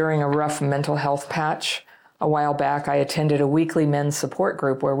 During a rough mental health patch a while back, I attended a weekly men's support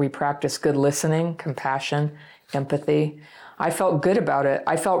group where we practiced good listening, compassion, empathy. I felt good about it.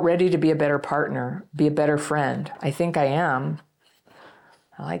 I felt ready to be a better partner, be a better friend. I think I am.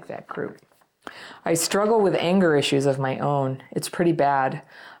 I like that group. I struggle with anger issues of my own. It's pretty bad.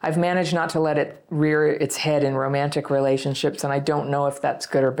 I've managed not to let it rear its head in romantic relationships, and I don't know if that's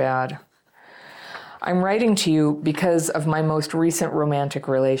good or bad. I'm writing to you because of my most recent romantic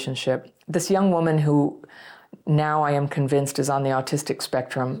relationship. This young woman who now I am convinced is on the autistic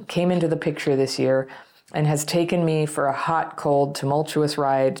spectrum came into the picture this year and has taken me for a hot, cold, tumultuous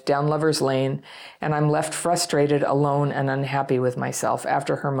ride down Lover's Lane, and I'm left frustrated, alone, and unhappy with myself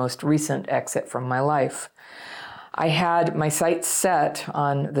after her most recent exit from my life. I had my sights set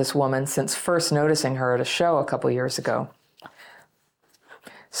on this woman since first noticing her at a show a couple years ago.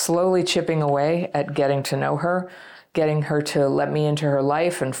 Slowly chipping away at getting to know her, getting her to let me into her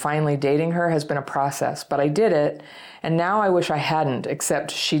life, and finally dating her has been a process, but I did it, and now I wish I hadn't, except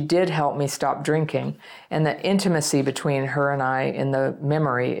she did help me stop drinking, and the intimacy between her and I in the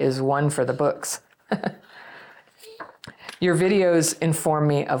memory is one for the books. Your videos inform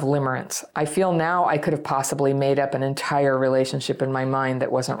me of limerence. I feel now I could have possibly made up an entire relationship in my mind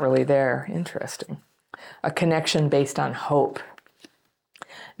that wasn't really there. Interesting. A connection based on hope.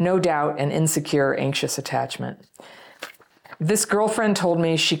 No doubt an insecure, anxious attachment. This girlfriend told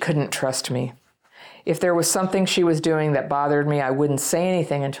me she couldn't trust me. If there was something she was doing that bothered me, I wouldn't say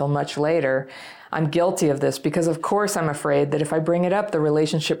anything until much later. I'm guilty of this because, of course, I'm afraid that if I bring it up, the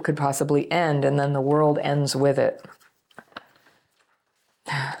relationship could possibly end, and then the world ends with it.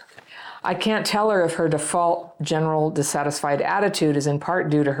 I can't tell her if her default general dissatisfied attitude is in part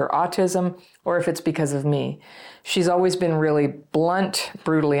due to her autism or if it's because of me. She's always been really blunt,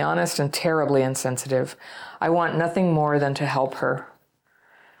 brutally honest, and terribly insensitive. I want nothing more than to help her.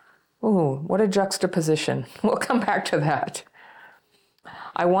 Ooh, what a juxtaposition. We'll come back to that.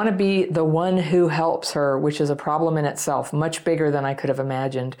 I want to be the one who helps her, which is a problem in itself, much bigger than I could have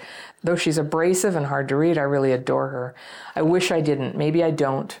imagined. Though she's abrasive and hard to read, I really adore her. I wish I didn't. Maybe I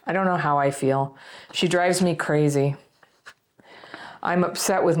don't. I don't know how I feel. She drives me crazy. I'm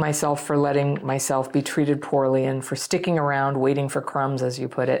upset with myself for letting myself be treated poorly and for sticking around, waiting for crumbs, as you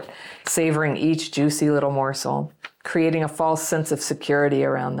put it, savoring each juicy little morsel, creating a false sense of security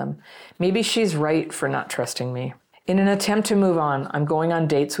around them. Maybe she's right for not trusting me. In an attempt to move on, I'm going on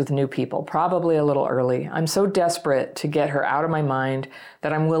dates with new people, probably a little early. I'm so desperate to get her out of my mind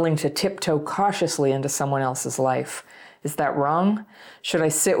that I'm willing to tiptoe cautiously into someone else's life. Is that wrong? Should I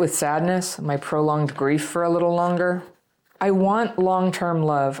sit with sadness, my prolonged grief, for a little longer? I want long-term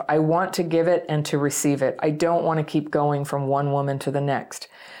love. I want to give it and to receive it. I don't want to keep going from one woman to the next.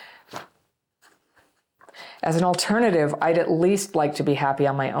 As an alternative, I'd at least like to be happy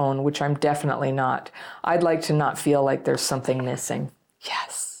on my own, which I'm definitely not. I'd like to not feel like there's something missing.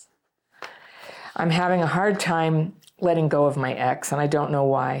 Yes. I'm having a hard time letting go of my ex, and I don't know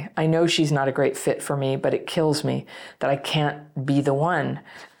why. I know she's not a great fit for me, but it kills me that I can't be the one.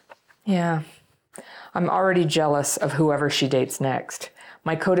 Yeah. I'm already jealous of whoever she dates next.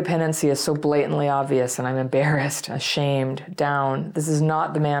 My codependency is so blatantly obvious, and I'm embarrassed, ashamed, down. This is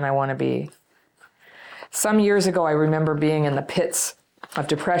not the man I want to be. Some years ago, I remember being in the pits of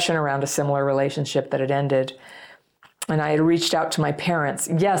depression around a similar relationship that had ended. And I had reached out to my parents.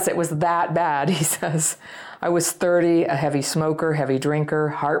 Yes, it was that bad, he says. I was 30, a heavy smoker, heavy drinker,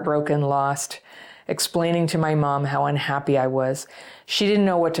 heartbroken, lost, explaining to my mom how unhappy I was. She didn't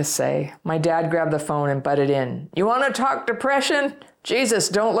know what to say. My dad grabbed the phone and butted in. You want to talk depression? Jesus,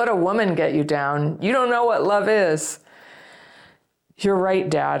 don't let a woman get you down. You don't know what love is. You're right,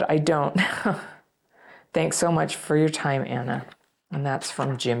 Dad, I don't. Thanks so much for your time, Anna. And that's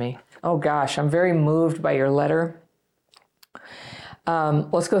from Jimmy. Oh gosh, I'm very moved by your letter.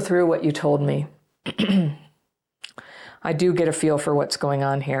 Let's go through what you told me. I do get a feel for what's going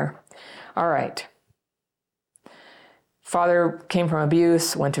on here. All right. Father came from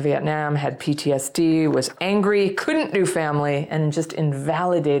abuse, went to Vietnam, had PTSD, was angry, couldn't do family, and just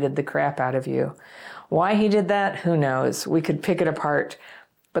invalidated the crap out of you. Why he did that, who knows? We could pick it apart,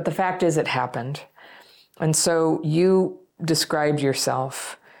 but the fact is it happened. And so you described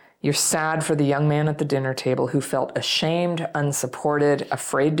yourself. You're sad for the young man at the dinner table who felt ashamed, unsupported,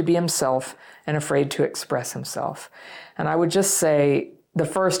 afraid to be himself, and afraid to express himself. And I would just say, the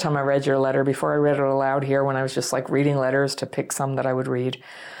first time I read your letter, before I read it aloud here, when I was just like reading letters to pick some that I would read,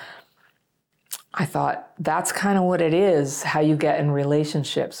 I thought, that's kind of what it is, how you get in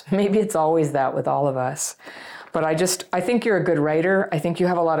relationships. Maybe it's always that with all of us. But I think you're a good writer. I think you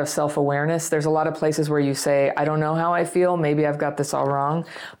have a lot of self-awareness. There's a lot of places where you say, I don't know how I feel. Maybe I've got this all wrong.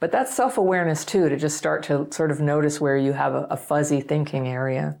 But that's self-awareness too, to just start to sort of notice where you have a fuzzy thinking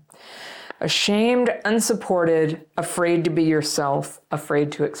area. Ashamed, unsupported, afraid to be yourself,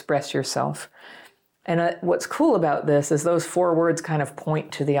 afraid to express yourself. And what's cool about this is those 4 words kind of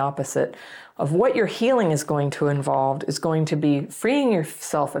point to the opposite of what your healing is going to involve, is going to be freeing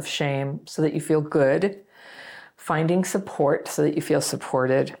yourself of shame so that you feel good, finding support so that you feel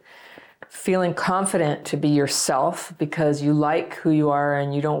supported, feeling confident to be yourself because you like who you are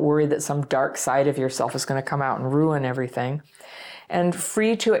and you don't worry that some dark side of yourself is going to come out and ruin everything, and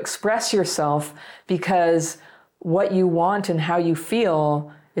free to express yourself because what you want and how you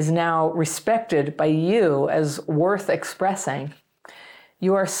feel is now respected by you as worth expressing.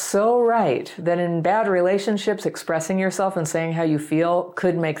 You are so right that in bad relationships, expressing yourself and saying how you feel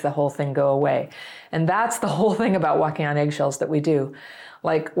could make the whole thing go away. And that's the whole thing about walking on eggshells that we do.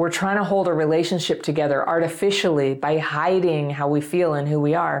 Like, we're trying to hold a relationship together artificially by hiding how we feel and who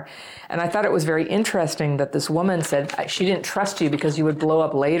we are. And I thought it was very interesting that this woman said she didn't trust you because you would blow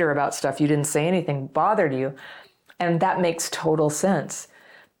up later about stuff you didn't say anything bothered you. And that makes total sense.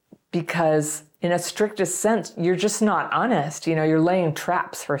 Because in a strictest sense, you're just not honest. You know, you're laying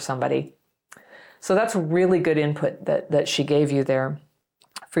traps for somebody. So that's really good input that she gave you there.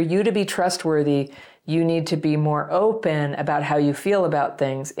 For you to be trustworthy, you need to be more open about how you feel about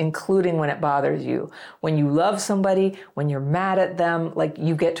things, including when it bothers you. When you love somebody, when you're mad at them, like,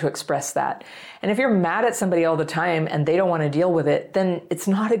 you get to express that. And if you're mad at somebody all the time and they don't want to deal with it, then it's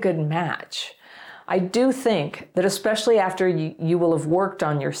not a good match. I do think that especially after you will have worked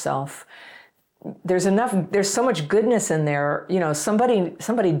on yourself, there's so much goodness in there. You know,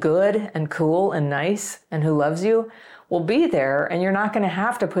 somebody good and cool and nice and who loves you will be there, and you're not going to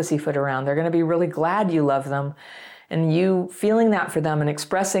have to pussyfoot around. They're going to be really glad you love them, and you feeling that for them and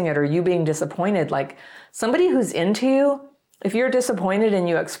expressing it, or you being disappointed. Like, somebody who's into you, if you're disappointed and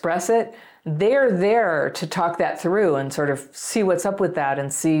you express it, they're there to talk that through and sort of see what's up with that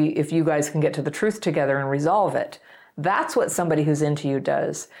and see if you guys can get to the truth together and resolve it. That's what somebody who's into you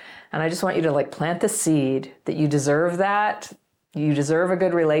does. And I just want you to plant the seed that you deserve that. You deserve a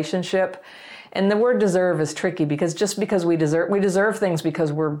good relationship. And the word deserve is tricky because just because we deserve things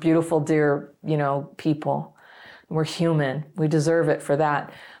because we're beautiful, dear, people. We're human. We deserve it for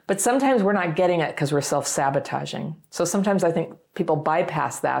that. But sometimes we're not getting it because we're self-sabotaging. So sometimes I think people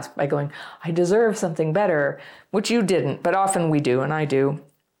bypass that by going, I deserve something better, which you didn't, but often we do, and I do.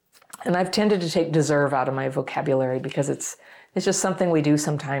 And I've tended to take deserve out of my vocabulary because it's just something we do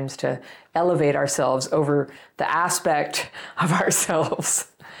sometimes to elevate ourselves over the aspect of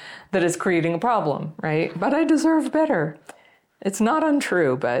ourselves that is creating a problem, right? But I deserve better. It's not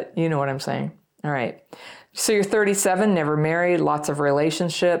untrue, but you know what I'm saying. All right. So you're 37, never married, lots of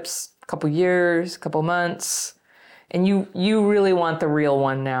relationships. couple years, couple months, and you really want the real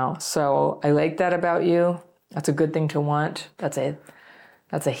one now. So I like that about you. That's a good thing to want. That's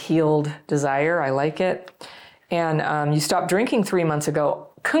a healed desire. I like it. And you stopped drinking 3 months ago.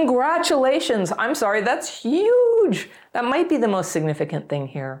 Congratulations. I'm sorry. That's huge. That might be the most significant thing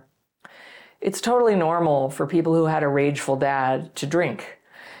here. It's totally normal for people who had a rageful dad to drink.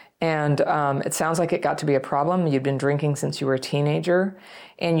 And it sounds like it got to be a problem. You'd been drinking since you were a teenager,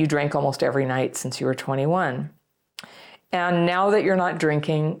 and you drank almost every night since you were 21. And now that you're not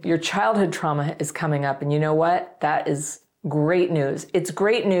drinking, your childhood trauma is coming up. And you know what? That is great news. It's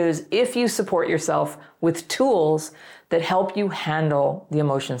great news if you support yourself with tools that help you handle the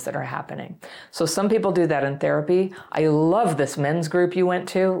emotions that are happening. So some people do that in therapy. I love this men's group you went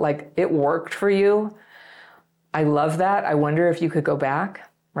to. Like, it worked for you. I love that. I wonder if you could go back,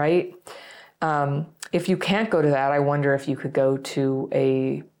 right? If you can't go to that, I wonder if you could go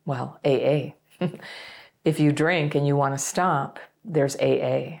to AA. If you drink and you want to stop, there's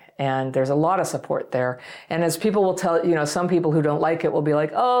AA, and there's a lot of support there. And as people will tell, some people who don't like it will be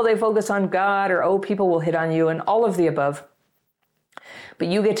like, oh, they focus on God, or, oh, people will hit on you, and all of the above. But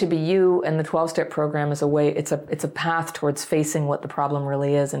you get to be you, and the 12-step program is a way, it's a path towards facing what the problem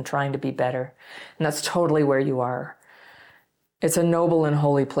really is and trying to be better. And that's totally where you are. It's a noble and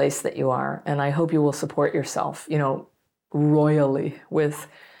holy place that you are. And I hope you will support yourself, royally, with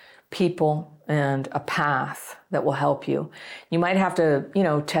people and a path that will help you. You might have to,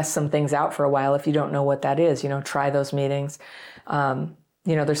 test some things out for a while if you don't know what that is. Try those meetings.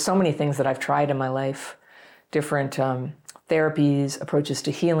 There's so many things that I've tried in my life, different therapies, approaches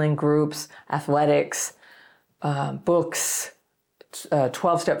to healing, groups, athletics, books,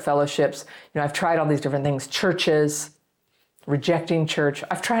 12-step fellowships. I've tried all these different things, churches, rejecting church.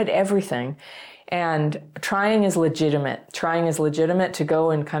 I've tried everything. And trying is legitimate. Trying is legitimate to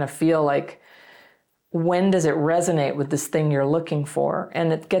go and kind of feel like, when does it resonate with this thing you're looking for?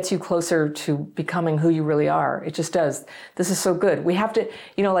 And it gets you closer to becoming who you really are. It just does. This is so good. We have to,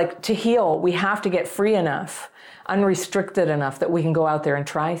 to heal, we have to get free enough, unrestricted enough that we can go out there and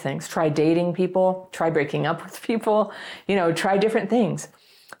try things. Try dating people, try breaking up with people, try different things.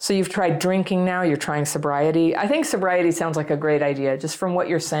 So you've tried drinking now, you're trying sobriety. I think sobriety sounds like a great idea, just from what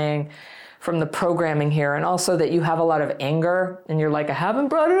you're saying, from the programming here, and also that you have a lot of anger, and you're like, I haven't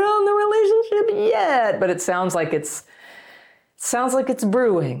brought it on the relationship yet, but it sounds like it's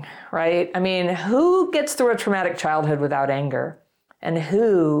brewing, right? I mean, who gets through a traumatic childhood without anger? And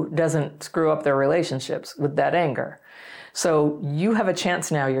who doesn't screw up their relationships with that anger? So you have a chance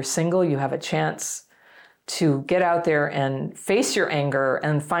now. You're single. You have a chance to get out there and face your anger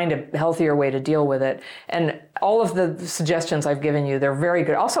and find a healthier way to deal with it. And all of the suggestions I've given you, they're very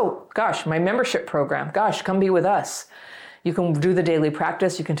good. Also, my membership program, come be with us. You can do the daily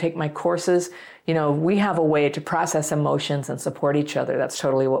practice. You can take my courses. We have a way to process emotions and support each other. That's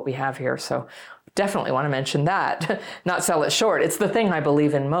totally what we have here. So definitely want to mention that, not sell it short. It's the thing I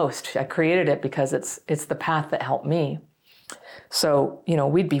believe in most. I created it because it's the path that helped me. So,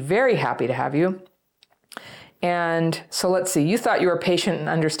 we'd be very happy to have you. And so let's see, you thought you were patient and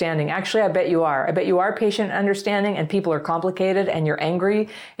understanding. Actually, I bet you are. I bet you are patient and understanding, and people are complicated, and you're angry,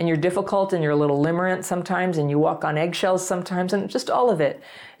 and you're difficult, and you're a little limerent sometimes, and you walk on eggshells sometimes, and just all of it.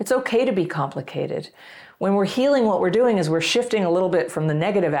 It's okay to be complicated. When we're healing, what we're doing is we're shifting a little bit from the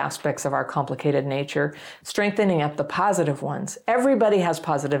negative aspects of our complicated nature, strengthening up the positive ones. Everybody has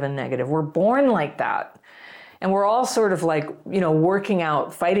positive and negative. We're born like that. And we're all sort of like, working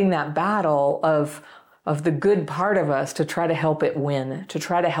out, fighting that battle of the good part of us to try to help it win, to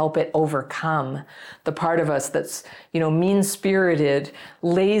try to help it overcome the part of us that's, mean-spirited,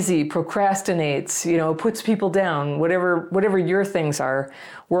 lazy, procrastinates, puts people down, whatever your things are.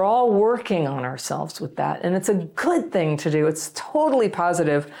 We're all working on ourselves with that. And it's a good thing to do. It's totally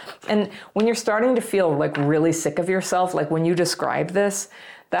positive. And when you're starting to feel like really sick of yourself, like when you describe this,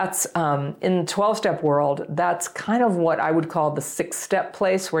 that's in 12-step world, that's kind of what I would call the 6-step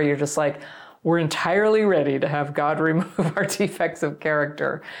place, where you're just like, we're entirely ready to have God remove our defects of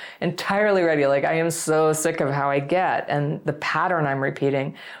character. Entirely ready. Like, I am so sick of how I get and the pattern I'm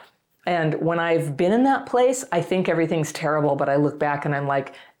repeating. And when I've been in that place, I think everything's terrible, but I look back and I'm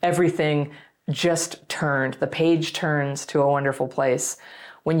like, everything just turned. The page turns to a wonderful place.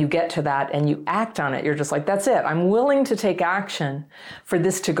 When you get to that and you act on it, you're just like, that's it. I'm willing to take action for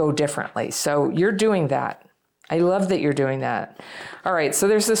this to go differently. So you're doing that. I love that you're doing that. All right, so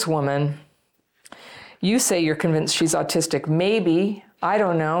there's this woman. You say you're convinced she's autistic. Maybe, I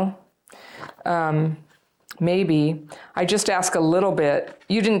don't know. Maybe. I just ask a little bit.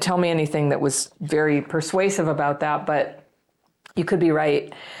 You didn't tell me anything that was very persuasive about that, but you could be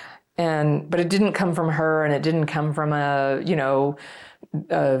right. But it didn't come from her, and it didn't come from a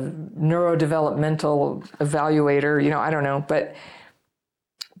neurodevelopmental evaluator, I don't know.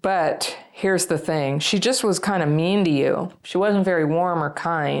 But here's the thing. She just was kind of mean to you. She wasn't very warm or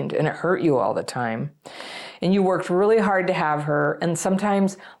kind, and it hurt you all the time. And you worked really hard to have her. And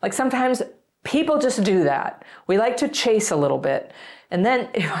sometimes people just do that. We like to chase a little bit. And then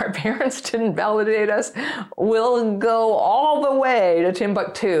if our parents didn't validate us, we'll go all the way to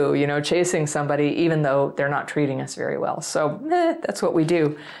Timbuktu, chasing somebody, even though they're not treating us very well. So that's what we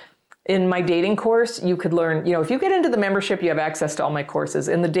do. In my dating course, you could learn, if you get into the membership, you have access to all my courses.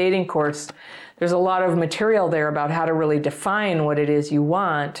 In the dating course, there's a lot of material there about how to really define what it is you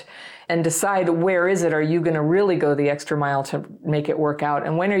want and decide where is it, are you going to really go the extra mile to make it work out?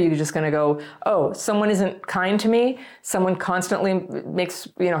 And when are you just going to go, oh, someone isn't kind to me, someone constantly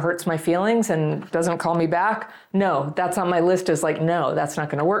hurts my feelings and doesn't call me back? No, that's on my list as no, that's not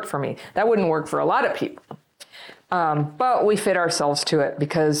going to work for me. That wouldn't work for a lot of people. But we fit ourselves to it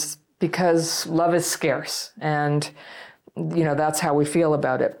because love is scarce, and that's how we feel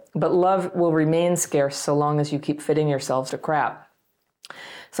about it. But love will remain scarce so long as you keep fitting yourselves to crap.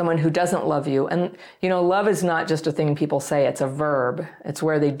 Someone who doesn't love you. And, love is not just a thing people say, it's a verb. It's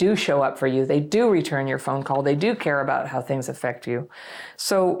where they do show up for you. They do return your phone call. They do care about how things affect you.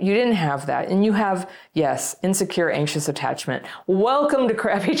 So you didn't have that. And you have, yes, insecure, anxious attachment. Welcome to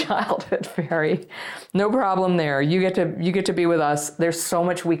Crappy Childhood Fairy. No problem there. You get to be with us. There's so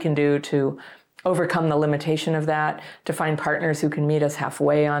much we can do to overcome the limitation of that, to find partners who can meet us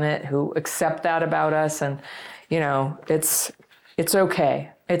halfway on it, who accept that about us. And, it's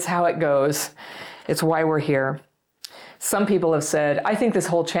okay. It's how it goes. It's why we're here. Some people have said, I think this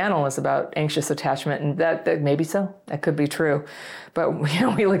whole channel is about anxious attachment, and that maybe so. That could be true. But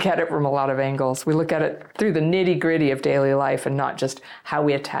we look at it from a lot of angles. We look at it through the nitty-gritty of daily life and not just how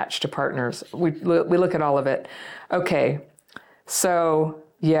we attach to partners. We look at all of it. Okay, so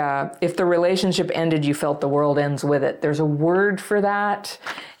yeah, if the relationship ended, you felt the world ends with it. There's a word for that,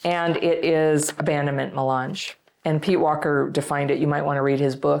 and it is abandonment melange. And Pete Walker defined it. You might want to read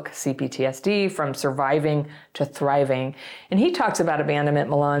his book, CPTSD, From Surviving to Thriving. And he talks about abandonment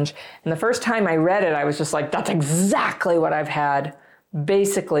melange. And the first time I read it, I was just like, that's exactly what I've had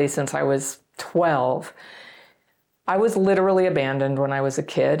basically since I was 12. I was literally abandoned when I was a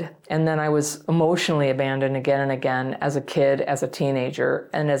kid. And then I was emotionally abandoned again and again as a kid, as a teenager,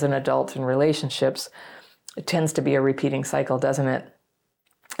 and as an adult in relationships. It tends to be a repeating cycle, doesn't it?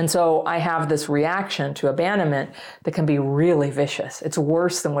 And so I have this reaction to abandonment that can be really vicious. It's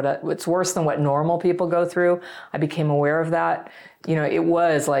worse than what normal people go through. I became aware of that. It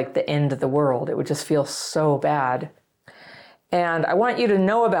was like the end of the world. It would just feel so bad. And I want you to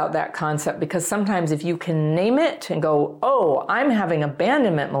know about that concept, because sometimes if you can name it and go, oh, I'm having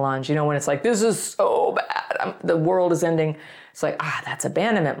abandonment melange, when it's like, this is so bad, the world is ending. It's like, that's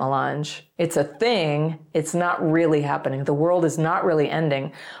abandonment melange. It's a thing. It's not really happening. The world is not really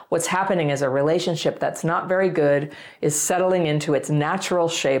ending. What's happening is a relationship that's not very good is settling into its natural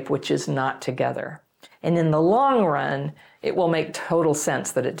shape, which is not together. And in the long run, it will make total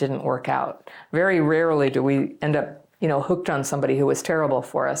sense that it didn't work out. Very rarely do we end up hooked on somebody who was terrible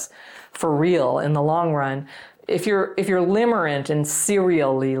for us, for real, in the long run. If you're limerent and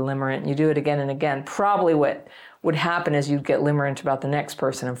serially limerent, you do it again and again, probably what would happen is you'd get limerent about the next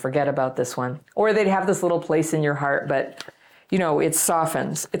person and forget about this one. Or they'd have this little place in your heart, but, it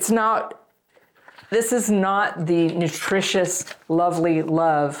softens. This is not the nutritious, lovely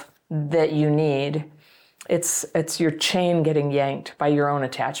love that you need. It's your chain getting yanked by your own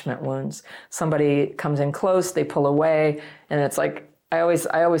attachment wounds. Somebody comes in close, they pull away, and it's like, I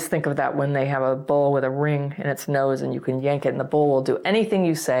always think of that when they have a bull with a ring in its nose and you can yank it and the bull will do anything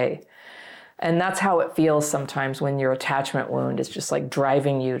you say. And that's how it feels sometimes when your attachment wound is just like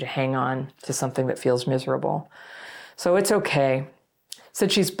driving you to hang on to something that feels miserable. So it's okay.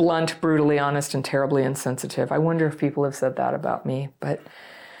 Said she's blunt, brutally honest, and terribly insensitive. I wonder if people have said that about me, but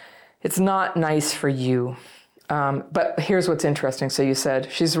it's not nice for you. But here's what's interesting. So you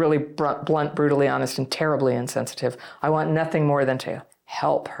said she's really blunt, brutally honest, and terribly insensitive. I want nothing more than to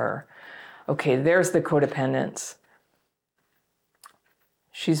help her. Okay, there's the codependence.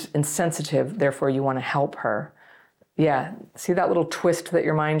 She's insensitive, therefore you want to help her. Yeah, see that little twist that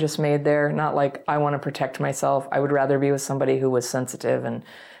your mind just made there? Not like, I want to protect myself. I would rather be with somebody who was sensitive and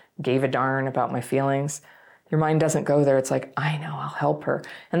gave a darn about my feelings. Your mind doesn't go there. It's like, I know, I'll help her.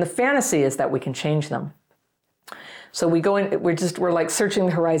 And the fantasy is that we can change them. So we're like searching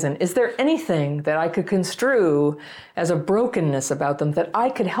the horizon. Is there anything that I could construe as a brokenness about them that I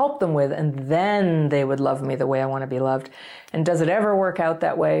could help them with, and then they would love me the way I want to be loved? And does it ever work out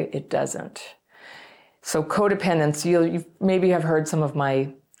that way? It doesn't. So codependence, you maybe have heard some of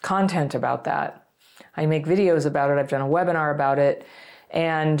my content about that. I make videos about it. I've done a webinar about it.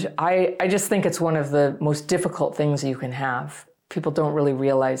 And I just think it's one of the most difficult things you can have. People don't really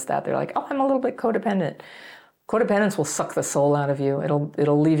realize that. They're like, oh, I'm a little bit codependent. Codependence will suck the soul out of you.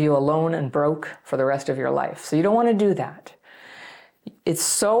 It'll leave you alone and broke for the rest of your life. So you don't want to do that. It's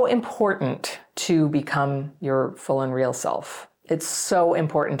so important to become your full and real self. It's so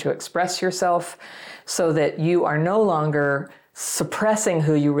important to express yourself so that you are no longer suppressing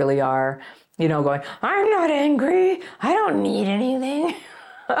who you really are, going, I'm not angry, I don't need anything.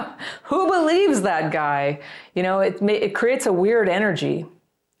 Who believes that guy? It creates a weird energy.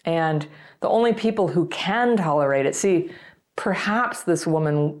 And the only people who can tolerate it, see, perhaps this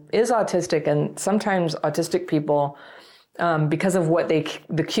woman is autistic, and sometimes autistic people, because of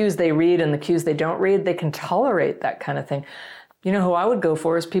the cues they read and the cues they don't read, they can tolerate that kind of thing. Who I would go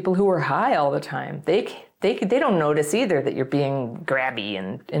for is people who are high all the time. They don't notice either that you're being grabby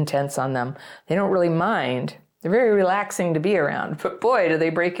and intense on them. They don't really mind. They're very relaxing to be around, but boy, do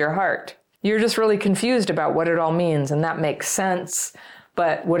they break your heart. You're just really confused about what it all means, and that makes sense.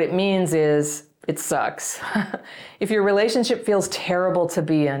 But what it means is it sucks. If your relationship feels terrible to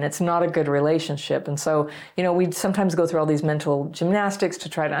be in, it's not a good relationship. And so, we sometimes go through all these mental gymnastics to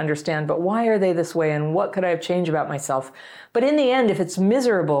try to understand, but why are they this way? And what could I have changed about myself? But in the end, if it's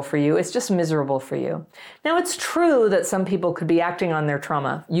miserable for you, it's just miserable for you. Now, it's true that some people could be acting on their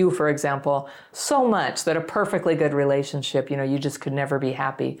trauma, you, for example, so much that a perfectly good relationship, you just could never be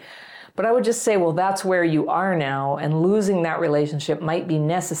happy. But I would just say, well, that's where you are now, and losing that relationship might be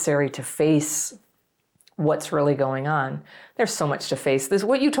necessary to face what's really going on. There's so much to face.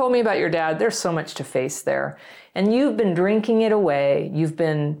 What you told me about your dad, there's so much to face there. And you've been drinking it away. You've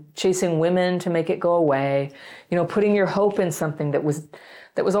been chasing women to make it go away, putting your hope in something that was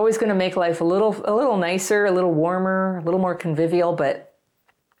always going to make life a little nicer, a little warmer, a little more convivial, but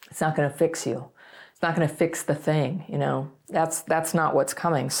it's not going to fix you. It's not going to fix the thing, That's not what's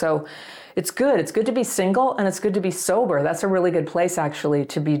coming. So it's good. It's good to be single, and it's good to be sober. That's a really good place, actually,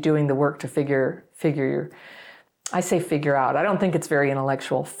 to be doing the work to figure out. I don't think it's very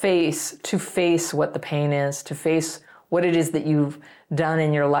intellectual. To face what the pain is, to face what it is that you've done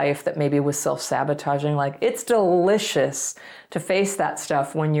in your life that maybe was self-sabotaging. Like, it's delicious to face that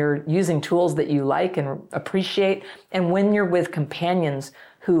stuff when you're using tools that you like and appreciate, and when you're with companions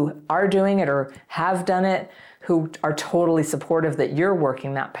who are doing it or have done it, who are totally supportive that you're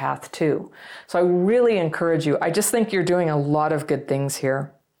working that path too. So I really encourage you. I just think you're doing a lot of good things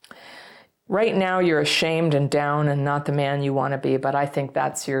here. Right now you're ashamed and down and not the man you want to be, but I think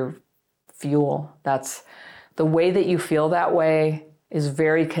that's your fuel. That's the way that you feel that way is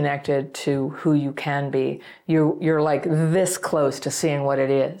very connected to who you can be. You're like this close to seeing what it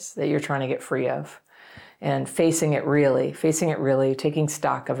is that you're trying to get free of. And facing it really, taking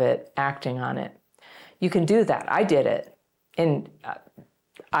stock of it, acting on it. You can do that. I did it. And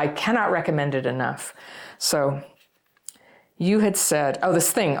I cannot recommend it enough. So you had said,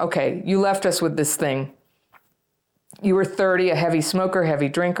 this thing, okay, you left us with this thing. You were 30, a heavy smoker, heavy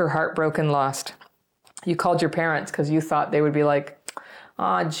drinker, heartbroken, lost. You called your parents because you thought they would be like,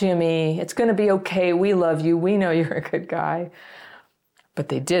 Jimmy, it's going to be okay. We love you. We know you're a good guy. But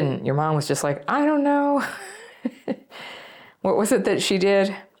they didn't. Your mom was just like, I don't know. What was it that she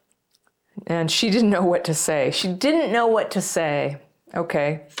did? And she didn't know what to say. She didn't know what to say.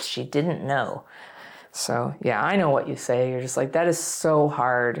 Okay, she didn't know. So yeah, I know what you say. You're just like, that is so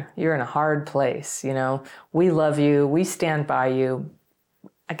hard. You're in a hard place, We love you. We stand by you.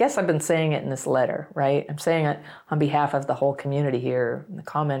 I guess I've been saying it in this letter, right? I'm saying it on behalf of the whole community here, the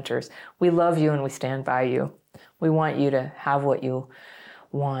commenters. We love you and we stand by you. We want you to have what you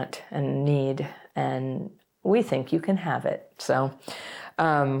want and need, and we think you can have it. So,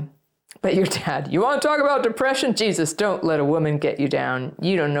 but your dad, you want to talk about depression? Jesus, don't let a woman get you down.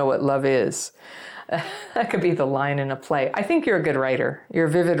 You don't know what love is. That could be the line in a play. I think you're a good writer. You're a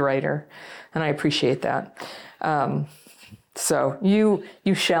vivid writer, and I appreciate that. So you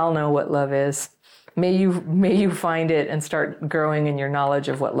shall know what love is. May you find it and start growing in your knowledge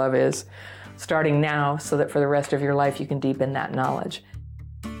of what love is, starting now, so that for the rest of your life you can deepen that knowledge.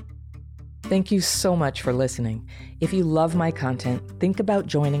 Thank you so much for listening. If you love my content, think about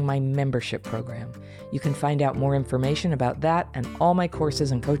joining my membership program. You can find out more information about that and all my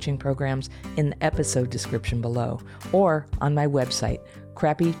courses and coaching programs in the episode description below, or on my website,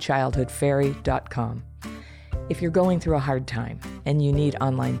 crappychildhoodfairy.com. If you're going through a hard time and you need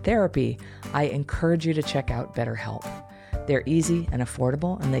online therapy, I encourage you to check out BetterHelp. They're easy and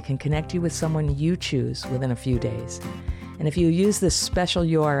affordable, and they can connect you with someone you choose within a few days. And if you use this special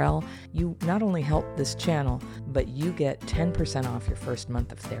URL, you not only help this channel, but you get 10% off your first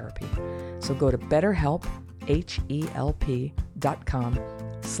month of therapy. So go to BetterHelp,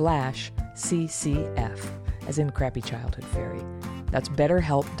 HELP.com/CCF, as in Crappy Childhood Fairy. That's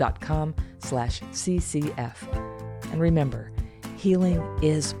BetterHelp.com/CCF. And remember, healing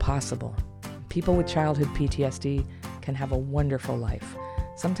is possible. People with childhood PTSD can have a wonderful life.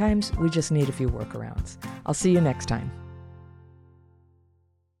 Sometimes we just need a few workarounds. I'll see you next time.